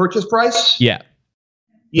saying for the purchase price? Yeah.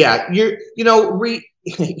 Yeah,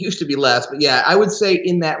 it used to be less, but yeah, I would say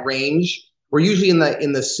in that range. We're usually in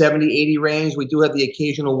the 70, 80 range. We do have the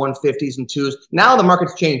occasional 150s and 2s. Now the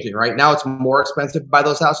market's changing, right? Now it's more expensive to buy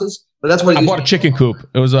those houses, but that's what I bought a chicken coop.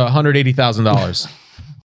 It was $180,000.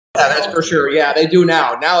 Yeah, that's for sure. Yeah, they do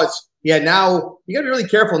now. Now you got to be really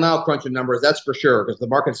careful now crunching numbers. That's for sure, because the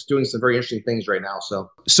market's doing some very interesting things right now. So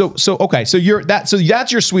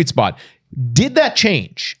that's your sweet spot. Did that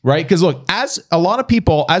change, right? Because look, as a lot of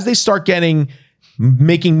people, as they start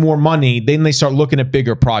making more money, then they start looking at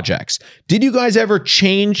bigger projects. Did you guys ever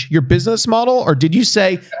change your business model, or did you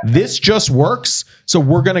say this just works, so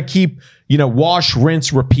we're gonna keep, wash,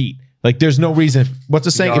 rinse, repeat? Like there's no reason. What's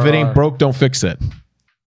the saying? If it ain't broke, don't fix it.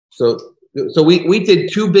 So we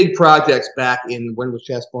did 2 big projects back in, when was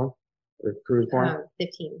Chess born? Or Cruz born?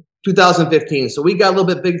 2015. So we got a little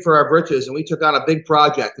bit big for our britches, and we took on a big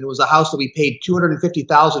project, and it was a house that we paid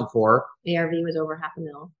 $250,000 for. ARV was over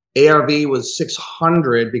 $500,000. ARV was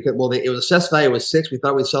 600 because it was assessed value was 6. We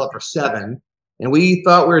thought we'd sell it for 7, and we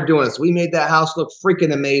thought we were doing this. We made that house look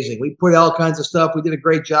freaking amazing. We put all kinds of stuff. We did a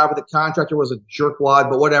great job with the contractor. Was a jerkwad,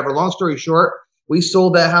 but whatever. Long story short, we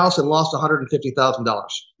sold that house and lost $150,000.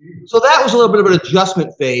 So that was a little bit of an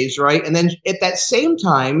adjustment phase, right? And then at that same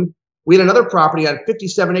time, we had another property on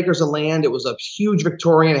 57 acres of land. It was a huge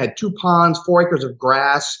Victorian. It had 2 ponds, 4 acres of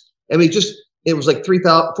grass. I mean, it was like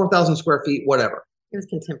 4,000 square feet, whatever. It was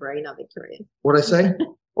contemporary, not Victorian. What did I say?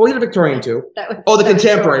 Oh, we did a Victorian too. The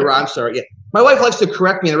contemporary. Right, I'm sorry. Yeah, my wife likes to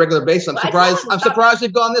correct me on a regular basis. I'm surprised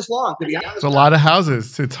they've gone this long. To be honest, it's a lot of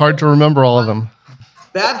houses. It's hard to remember all of them.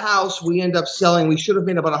 That house we end up selling. We should have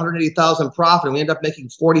made about $180,000 profit, and we end up making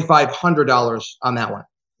 $4,500 on that one.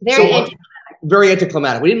 Very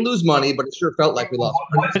anticlimactic. We didn't lose money, but it sure felt like we lost.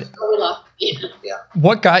 Yeah.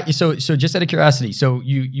 What got you? So just out of curiosity, so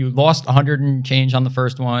you lost 100 and change on the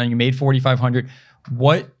first one. You made 4,500.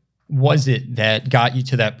 What was it that got you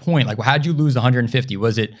to that point? Like, how'd you lose 150?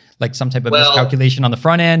 Was it like some type of miscalculation on the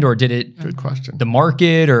front end, or did it? Good question. The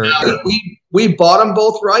market, or we bought them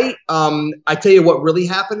both right. I tell you what really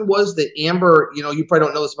happened was that Amber. You probably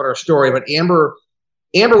don't know this about our story, but Amber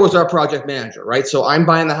was our project manager, right? So I'm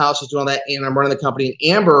buying the houses, doing all that, and I'm running the company.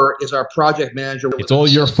 And Amber is our project manager. It's all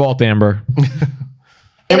your fault, Amber.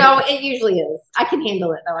 It usually is. I can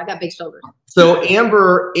handle it though. I got big shoulders. So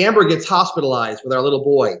Amber gets hospitalized with our little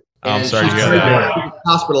boy. I'm sorry to hear that. She's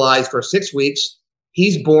hospitalized for 6 weeks.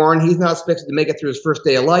 He's born. He's not expected to make it through his first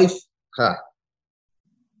day of life.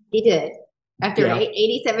 He did. After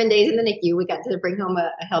 87 days in the NICU, we got to bring home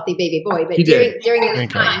a healthy baby boy. But during the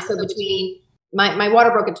time, so between my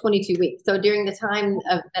water broke at 22 weeks. So during the time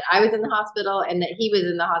that I was in the hospital and that he was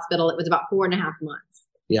in the hospital, it was about 4.5 months.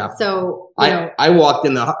 Yeah. So I walked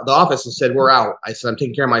in the office and said, "We're out." I said, "I'm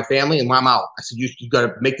taking care of my family and I'm out." I said, "You got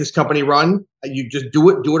to make this company run. You just do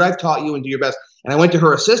what I've taught you and do your best." And I went to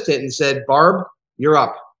her assistant and said, "Barb, you're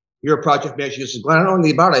up. You're a project manager." She said, "Glenn, I don't know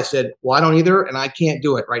anything about it." I said, "Well, I don't either, and I can't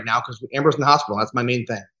do it right now because Amber's in the hospital. That's my main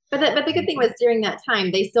thing." But the good thing was during that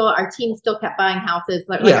time, our team still kept buying houses.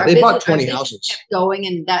 They bought 20 houses. Kept going,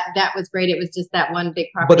 and that was great. It was just that one big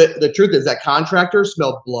property. But the truth is that contractor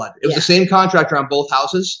smelled blood. It was the same contractor on both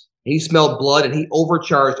houses. He smelled blood, and he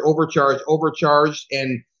overcharged.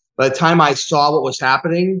 And by the time I saw what was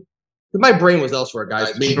happening, my brain was elsewhere, guys.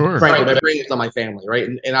 Sure. Frankly, my brain was on my family, right?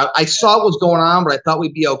 And I saw what was going on, but I thought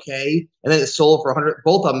we'd be okay. And then it sold for 100.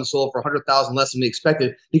 Both of them sold for 100,000 less than we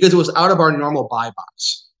expected because it was out of our normal buy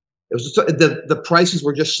box. It was just, the prices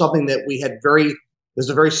were just something that we had there's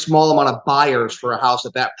a very small amount of buyers for a house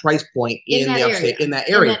at that price point in that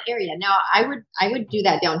area. Now I would do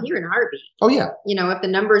that down here in a heartbeat. Oh yeah. If the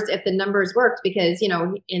numbers worked, because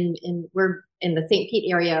we're in the St. Pete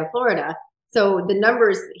area of Florida. So the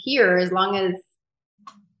numbers here, as long as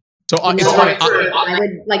it's funny. I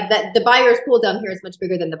would like that. The buyer's pool down here is much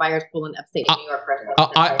bigger than the buyer's pool in upstate New York.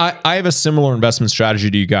 I have a similar investment strategy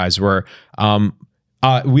to you guys where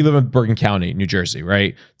we live in Bergen County, New Jersey,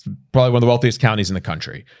 right? It's probably one of the wealthiest counties in the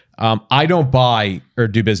country. I don't buy or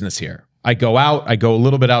do business here. I go out, I go a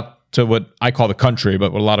little bit out to what I call the country,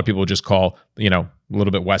 but what a lot of people just call, a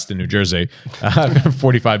little bit west in New Jersey,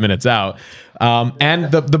 45 minutes out.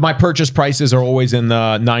 And my purchase prices are always in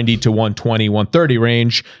the 90 to 120, 130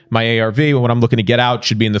 range. My ARV, when I'm looking to get out,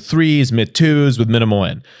 should be in the 3s, mid 2s with minimal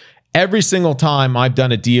in. Every single time I've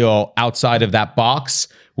done a deal outside of that box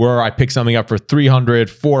where I pick something up for 300,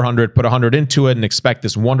 400, put 100 into it and expect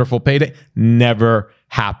this wonderful payday, never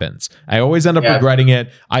happens. I always end up regretting it.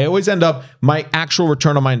 I always end up, my actual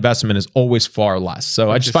return on my investment is always far less. So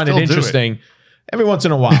I just find it interesting every once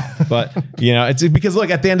in a while. But, it's because, look,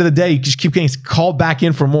 at the end of the day, you just keep getting called back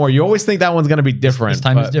in for more. You always think that one's going to be different. This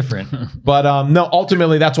time is different. But no,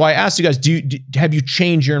 ultimately, that's why I asked you guys, have you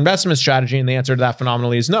changed your investment strategy? And the answer to that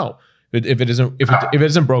phenomenally is no. If it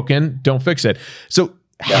isn't broken, don't fix it. So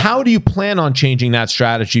how do you plan on changing that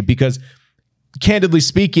strategy? Because candidly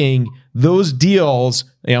speaking, those deals,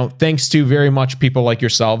 thanks to very much people like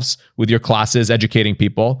yourselves with your classes, educating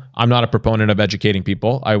people. I'm not a proponent of educating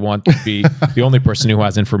people. I want to be the only person who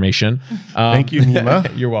has information. Thank you,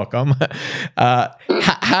 Nima. You're welcome.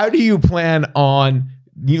 How do you plan on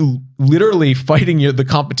you literally fighting the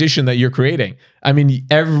competition that you're creating? I mean,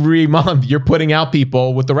 every month you're putting out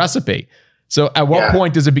people with the recipe. So at what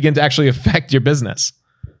point does it begin to actually affect your business?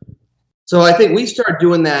 So I think we started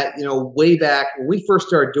doing that, way back when we first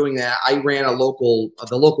started doing that. I ran the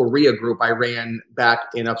local RIA group. I ran back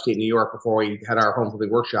in upstate New York before we had our home for the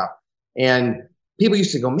workshop. And people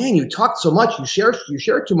used to go, "Man, you talk so much, you share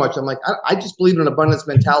too much." I'm like, I just believe in an abundance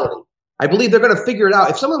mentality. I believe they're going to figure it out.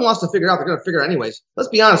 If someone wants to figure it out, they're going to figure it out anyways. Let's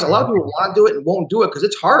be honest. A lot of people want to do it and won't do it because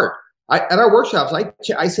it's hard. At our workshops,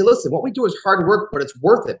 I say, listen, what we do is hard work, but it's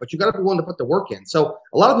worth it. But you got to be willing to put the work in. So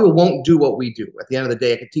a lot of people won't do what we do. At the end of the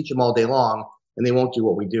day, I could teach them all day long, and they won't do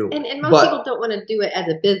what we do. And most people don't want to do it as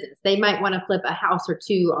a business. They might want to flip a house or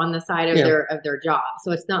two on the side of their job.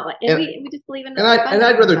 So it's not like, we just believe in.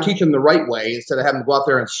 I'd rather teach them the right way instead of having to go out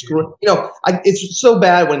there and screw. It's so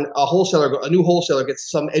bad when a new wholesaler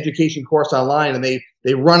gets some education course online and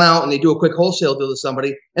they run out and they do a quick wholesale deal to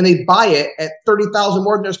somebody and they buy it at $30,000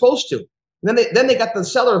 more than they're supposed to. And then they got the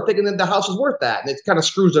seller thinking that the house is worth that, and it kind of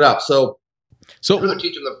screws it up. So really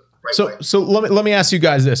teach them the right way. So let me ask you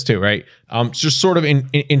guys this too, right? Just sort of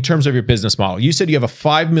in terms of your business model. You said you have a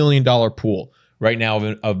 $5 million pool right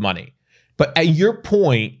now of money, but at your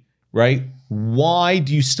point, right? Why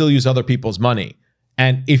do you still use other people's money?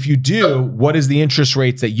 And if you do, what is the interest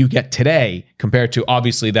rates that you get today compared to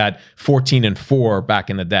obviously that 14 and 4 back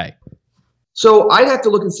in the day? So I'd have to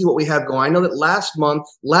look and see what we have going. I know that last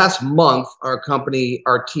month,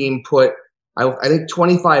 our team put, I think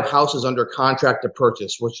 25 houses under contract to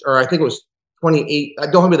purchase, or I think it was 28. I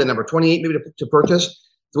don't remember the number, 28 maybe to purchase,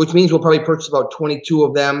 which means we'll probably purchase about 22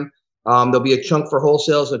 of them. There'll be a chunk for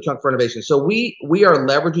wholesales and a chunk for innovation. So we are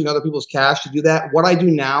leveraging other people's cash to do that. What I do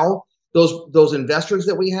now, those investors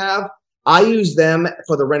that we have, I use them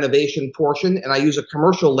for the renovation portion, and I use a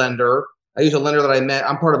commercial lender. I use a lender that I met.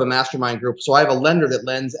 I'm part of a mastermind group. So I have a lender that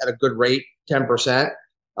lends at a good rate, 10%,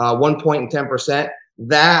 1 point and 10%.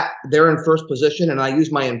 That they're in first position, and I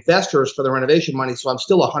use my investors for the renovation money. So I'm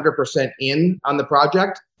still 100% in on the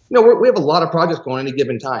project. We have a lot of projects going any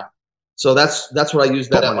given time. So that's what I use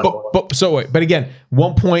that money for. But again,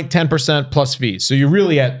 1 point, 10% plus fees. So you're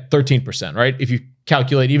really at 13%, right? If you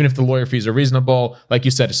calculate, even if the lawyer fees are reasonable, like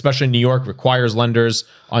you said, especially New York requires lenders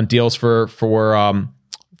on deals for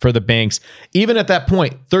the banks. Even at that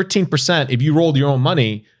point, 13%, if you rolled your own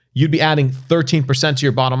money, you'd be adding 13% to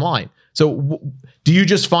your bottom line. So do you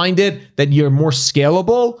just find it that you're more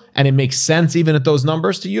scalable and it makes sense even at those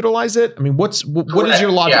numbers to utilize it? I mean, what is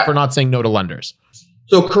your logic for not saying no to lenders?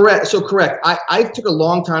 So correct. I took a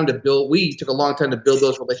long time to build. We took a long time to build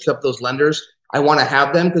those relationships, those lenders. I want to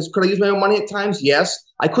have them because could I use my own money at times? Yes.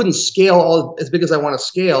 I couldn't scale as big as I want to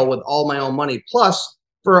scale with all my own money. Plus,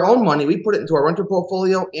 for our own money, we put it into our renter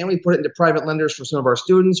portfolio and we put it into private lenders for some of our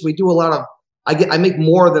students. We do a lot of. I make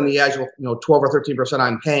more than the actual 12 or 13%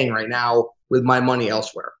 I'm paying right now with my money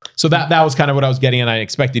elsewhere. So that was kind of what I was getting, and I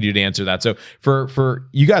expected you to answer that. So for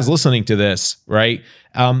you guys listening to this, right?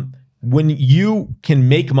 When you can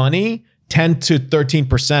make money, 10 to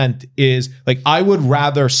 13% is like, I would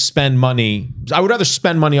rather spend money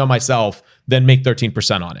on myself than make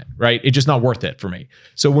 13% on it, right? It's just not worth it for me.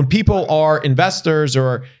 So when people are investors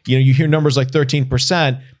or, you hear numbers like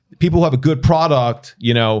 13%, people who have a good product,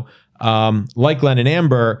 like Glenn and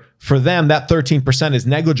Amber, for them, that 13% is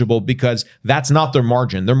negligible because that's not their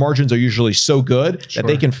margin. Their margins are usually so good that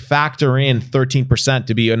they can factor in 13%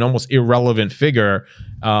 to be an almost irrelevant figure.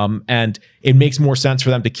 And it makes more sense for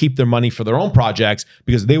them to keep their money for their own projects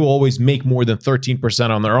because they will always make more than 13%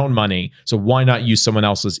 on their own money. So why not use someone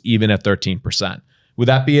else's even at 13%? Would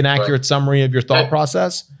that be an accurate summary of your thought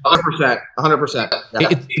process? 100%, 100%.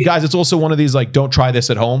 Yeah. Guys, it's also one of these like, don't try this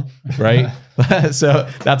at home, right? So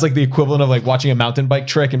that's like the equivalent of like watching a mountain bike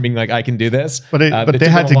trick and being like, I can do this. But it they took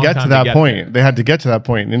had them a to long get time to that get point. there. They had to get to that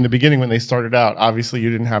point. In the beginning, when they started out, obviously you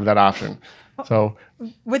didn't have that option. So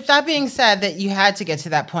With that being said, that you had to get to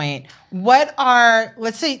that point, what are,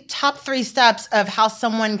 let's say, top 3 steps of how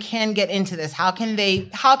someone can get into this? How can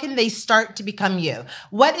they start to become you?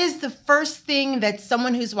 What is the first thing that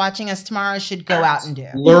someone who's watching us tomorrow should go out and do?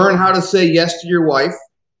 Learn how to say yes to your wife.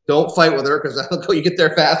 Don't fight with her, because that'll go, you get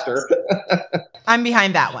there faster. I'm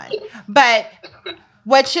behind that one. But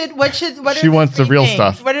what She are wants the three real things?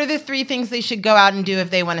 stuff. What are the 3 things they should go out and do if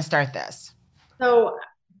they want to start this? So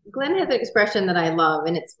Glenn has an expression that I love,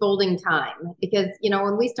 and it's folding time. Because,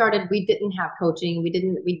 when we started, we didn't have coaching.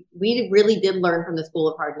 We really did learn from the School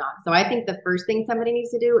of Hard Knocks. So I think the first thing somebody needs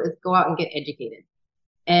to do is go out and get educated.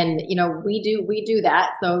 And, we do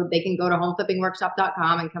that. So they can go to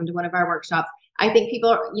homeflippingworkshop.com and come to one of our workshops. I think people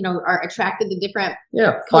are attracted to different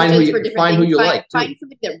Find coaches who for you, different find things. who you like. Too. Find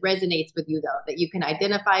something that resonates with you, though, that you can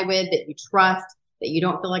identify with, that you trust, that you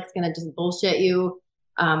don't feel like it's going to just bullshit you.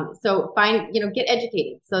 So get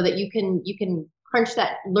educated so that you can crunch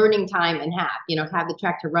that learning time in half, have the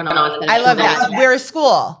track to run on. I love that. We're a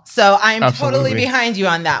school, so I'm Absolutely. totally behind you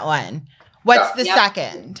on that one. What's the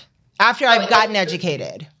second? After I've gotten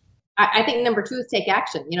educated. I think number 2 is take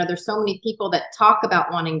action. There's so many people that talk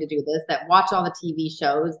about wanting to do this, that watch all the TV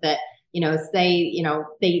shows, that, say,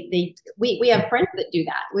 we have friends that do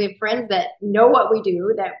that. We have friends that know what we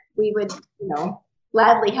do, that we would,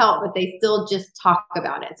 gladly help, but they still just talk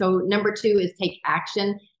about it. So number 2 is take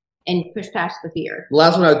action and push past the fear. The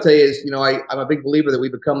last one I would say is, I'm a big believer that we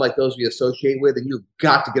become like those we associate with, and you've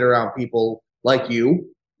got to get around people like you,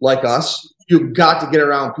 like us. You've got to get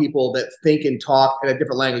around people that think and talk in a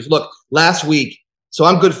different language. Look, last week, so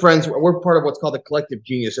I'm good friends. We're part of what's called the Collective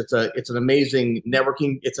Genius. It's an amazing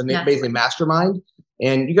networking. It's an amazing mastermind,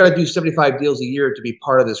 and you got to do 75 deals a year to be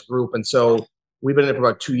part of this group. And so we've been in it for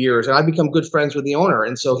about 2 years, and I've become good friends with the owner.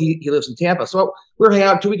 And so he lives in Tampa. So we were hanging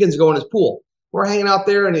out 2 weekends ago in his pool. We're hanging out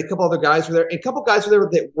there, and a couple other guys were there. And a couple guys were there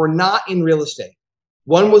that were not in real estate.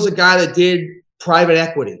 One was a guy that did private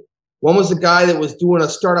equity. One was a guy that was doing a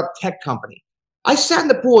startup tech company. I sat in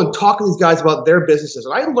the pool and talked to these guys about their businesses,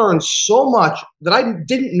 and I learned so much that I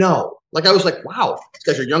didn't know. Like, I was like, wow, these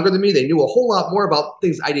guys are younger than me. They knew a whole lot more about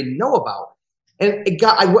things I didn't know about. And I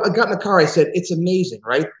got in the car. I said, it's amazing,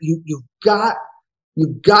 right? You've got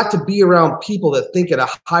to be around people that think at a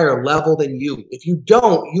higher level than you. If you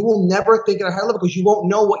don't, you will never think at a higher level, because you won't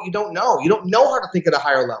know what you don't know. You don't know how to think at a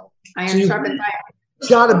higher level. Iron sharpens iron.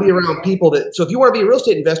 Got to be around people that. So if you want to be a real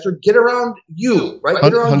estate investor, get around you, right?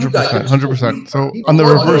 Get around 100%. 100%. So on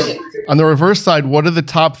the reverse side, what are the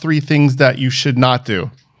top 3 things that you should not do?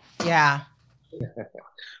 Yeah.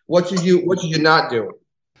 What should you not do?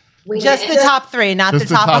 Just the top 3, not Just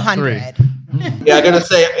the top 100. Yeah, I gotta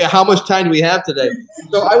say, how much time do we have today?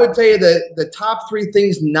 So I would tell you that the top 3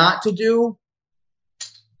 things not to do.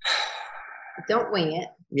 Don't wing it.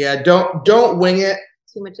 Yeah, don't wing it.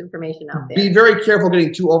 Too much information out there. Be very careful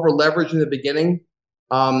getting too over leveraged in the beginning.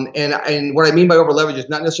 And what I mean by over leverage is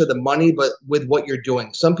not necessarily the money, but with what you're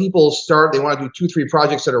doing. Some people they want to do 2-3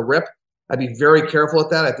 projects that are rip. I'd be very careful with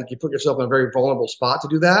that. I think you put yourself in a very vulnerable spot to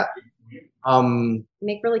do that.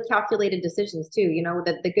 Make really calculated decisions too.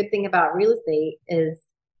 The good thing about real estate is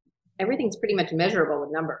everything's pretty much measurable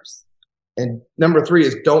with numbers. And number 3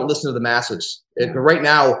 is don't listen to the masses. Right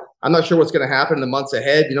now, I'm not sure what's going to happen in the months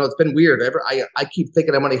ahead. It's been weird. I keep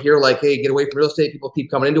thinking I'm going to hear like, hey, get away from real estate. People keep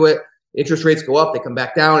coming into it. Interest rates go up, they come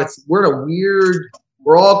back down.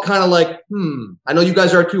 We're all kind of like, I know you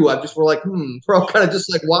guys are too. We're all kind of just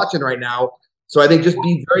like watching right now. So I think just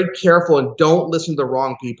be very careful and don't listen to the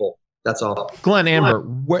wrong people. That's all. Glenn, Amber,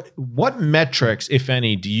 what metrics, if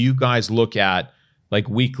any, do you guys look at like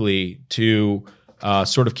weekly to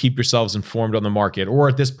sort of keep yourselves informed on the market? Or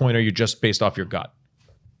at this point, are you just based off your gut?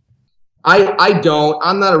 I don't.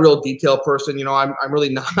 I'm not a real detail person. I'm really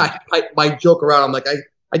not. I joke around. I'm like,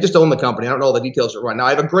 I just own the company. I don't know all the details right now.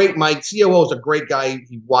 My COO is a great guy.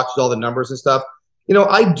 He watches all the numbers and stuff.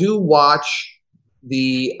 I do watch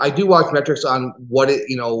metrics on what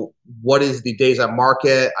is the days on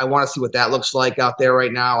market. I want to see what that looks like out there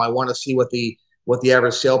right now. I want to see what the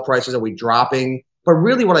average sale prices are. We dropping? But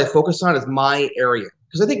really what I focus on is my area,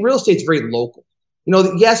 because I think real estate's very local.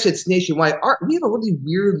 Yes, it's nationwide. We have a really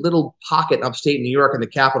weird little pocket in upstate New York in the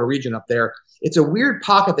capital region up there. It's a weird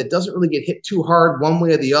pocket that doesn't really get hit too hard one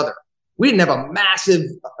way or the other. We didn't have a massive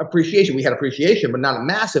appreciation. We had appreciation, but not a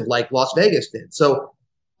massive like Las Vegas did. So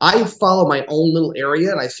I follow my own little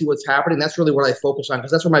area and I see what's happening. That's really what I focus on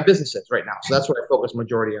because that's where my business is right now. So that's what I focus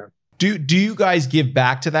majority on. Do you guys give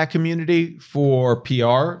back to that community for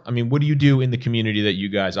PR? I mean, what do you do in the community that you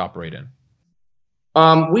guys operate in?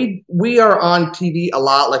 We are on TV a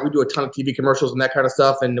lot. Like we do a ton of TV commercials and that kind of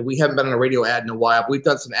stuff. And we haven't been on a radio ad in a while. We've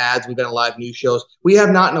done some ads. We've been on live news shows. We have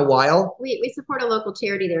not in a while. We support a local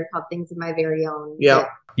charity there called Things of My Very Own. Yeah.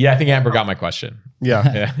 Yeah, I think Amber got my question.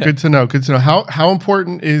 Yeah. Good to know. Good to know. How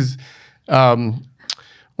important is,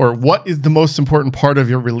 or what is the most important part of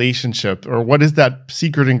your relationship, or what is that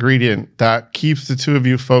secret ingredient that keeps the two of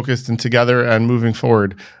you focused and together and moving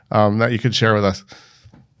forward, that you could share with us?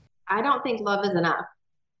 I don't think love is enough,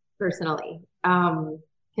 personally,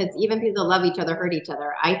 because even people that love each other hurt each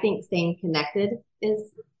other. I think staying connected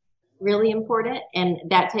is really important, and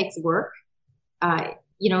that takes work.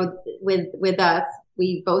 With us,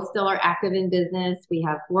 we both still are active in business. We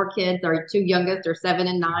have 4 kids. Our 2 youngest are 7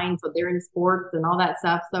 and 9, so they're in sports and all that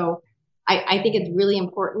stuff. So I think it's really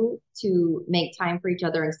important to make time for each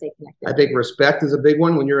other and stay connected. I think respect is a big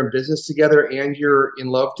one. When you're in business together and you're in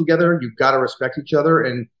love together, you've got to respect each other.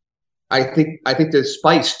 And I think there's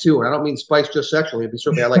spice too. And I don't mean spice just sexually.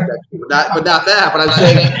 Certainly I like that too, but not that. But I'm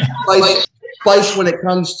saying spice when it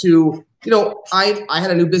comes to, I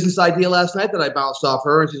had a new business idea last night that I bounced off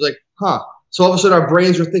her, and she's like, huh. So all of a sudden our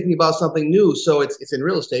brains are thinking about something new. So it's in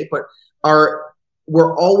real estate, but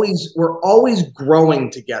we're always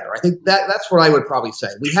growing together. I think that's what I would probably say.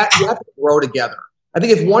 You have to grow together. I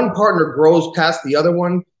think if one partner grows past the other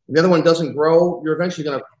one, and the other one doesn't grow, you're eventually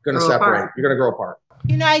going to separate. Apart. You're going to grow apart.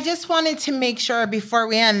 I just wanted to make sure before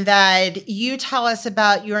we end that you tell us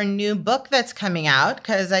about your new book that's coming out,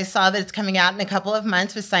 because I saw that it's coming out in a couple of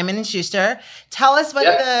months with Simon & Schuster. Tell us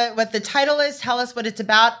what the title is. Tell us what it's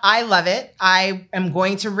about. I love it. I am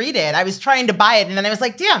going to read it. I was trying to buy it, and then I was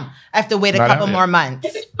like, damn, I have to wait a couple more months.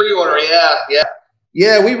 Pre-order, yeah.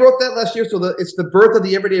 Yeah, we wrote that last year. So it's the birth of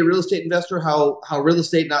the everyday real estate investor, how real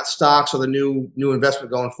estate, not stocks, are the new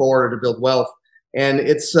investment going forward to build wealth. And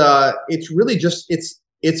it's really just,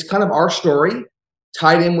 it's kind of our story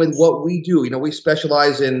tied in with what we do. We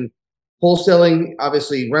specialize in wholesaling,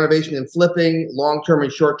 obviously renovation and flipping, long-term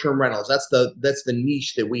and short-term rentals. That's the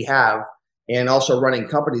niche that we have, and also running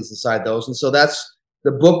companies inside those. And so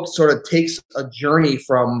the book sort of takes a journey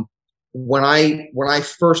from when I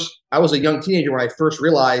was a young teenager, when I first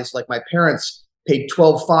realized, like, my parents paid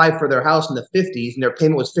 $12,500 for their house in the 50s, and their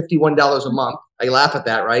payment was $51 a month. I laugh at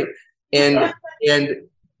that, right? And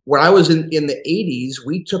when I was in the 80s,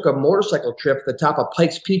 we took a motorcycle trip to the top of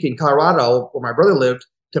Pikes Peak in Colorado, where my brother lived,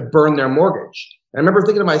 to burn their mortgage. And I remember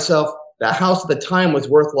thinking to myself, that house at the time was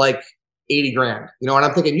worth like $80,000, and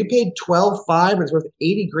I'm thinking, you paid $12,500 and it's worth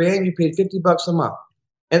 $80,000. You paid $50 a month.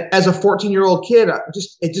 And as a 14-year-old kid,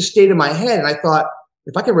 it just stayed in my head. And I thought,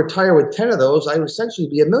 if I could retire with 10 of those, I would essentially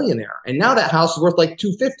be a millionaire. And now that house is worth like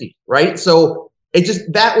 $250,000, right? So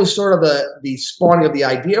that was sort of the spawning of the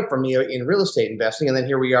idea for me in real estate investing. And then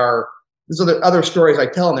here we are. There's other stories I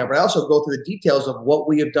tell in there, but I also go through the details of what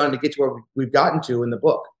we have done to get to where we've gotten to in the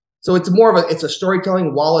book. So it's more of it's a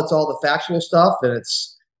storytelling while it's all the factual stuff, and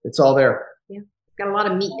it's all there. Yeah, it's got a lot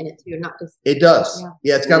of meat in it too, not just. It does.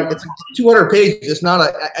 Yeah, it's 200 pages. It's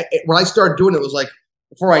not when I started doing it, it was like,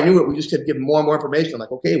 before I knew it, we just kept getting more and more information. I'm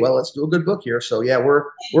like, okay, well, let's do a good book here. So yeah, we're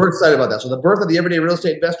excited about that. So The Birth of the Everyday Real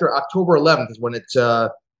Estate Investor, October 11th is when it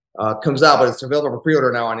comes out, but it's available for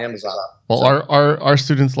pre-order now on Amazon. Well, our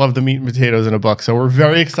students love the meat and potatoes in a book, so we're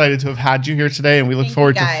very excited to have had you here today, and we look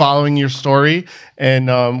forward to following your story,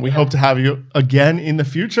 and we hope to have you again in the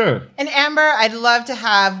future. And Amber, I'd love to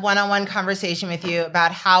have one-on-one conversation with you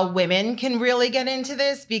about how women can really get into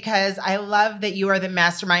this, because I love that you are the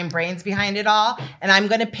mastermind brains behind it all, and I'm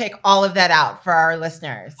going to pick all of that out for our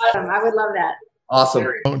listeners. Awesome. I would love that. Awesome.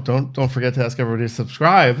 Don't forget to ask everybody to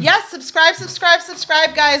subscribe. Yes, subscribe,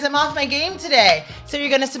 guys. I'm off my game today. So you're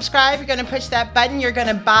going to subscribe, you're going to push that button, you're going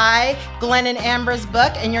to buy Glenn and Amber's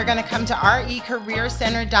book, and you're going to come to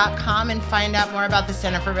recareercenter.com and find out more about the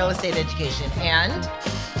Center for Real Estate Education.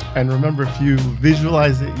 And remember, if you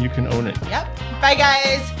visualize it, you can own it. Yep. Bye,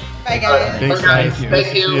 guys. Thanks, guys.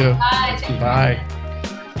 Thank you. Bye.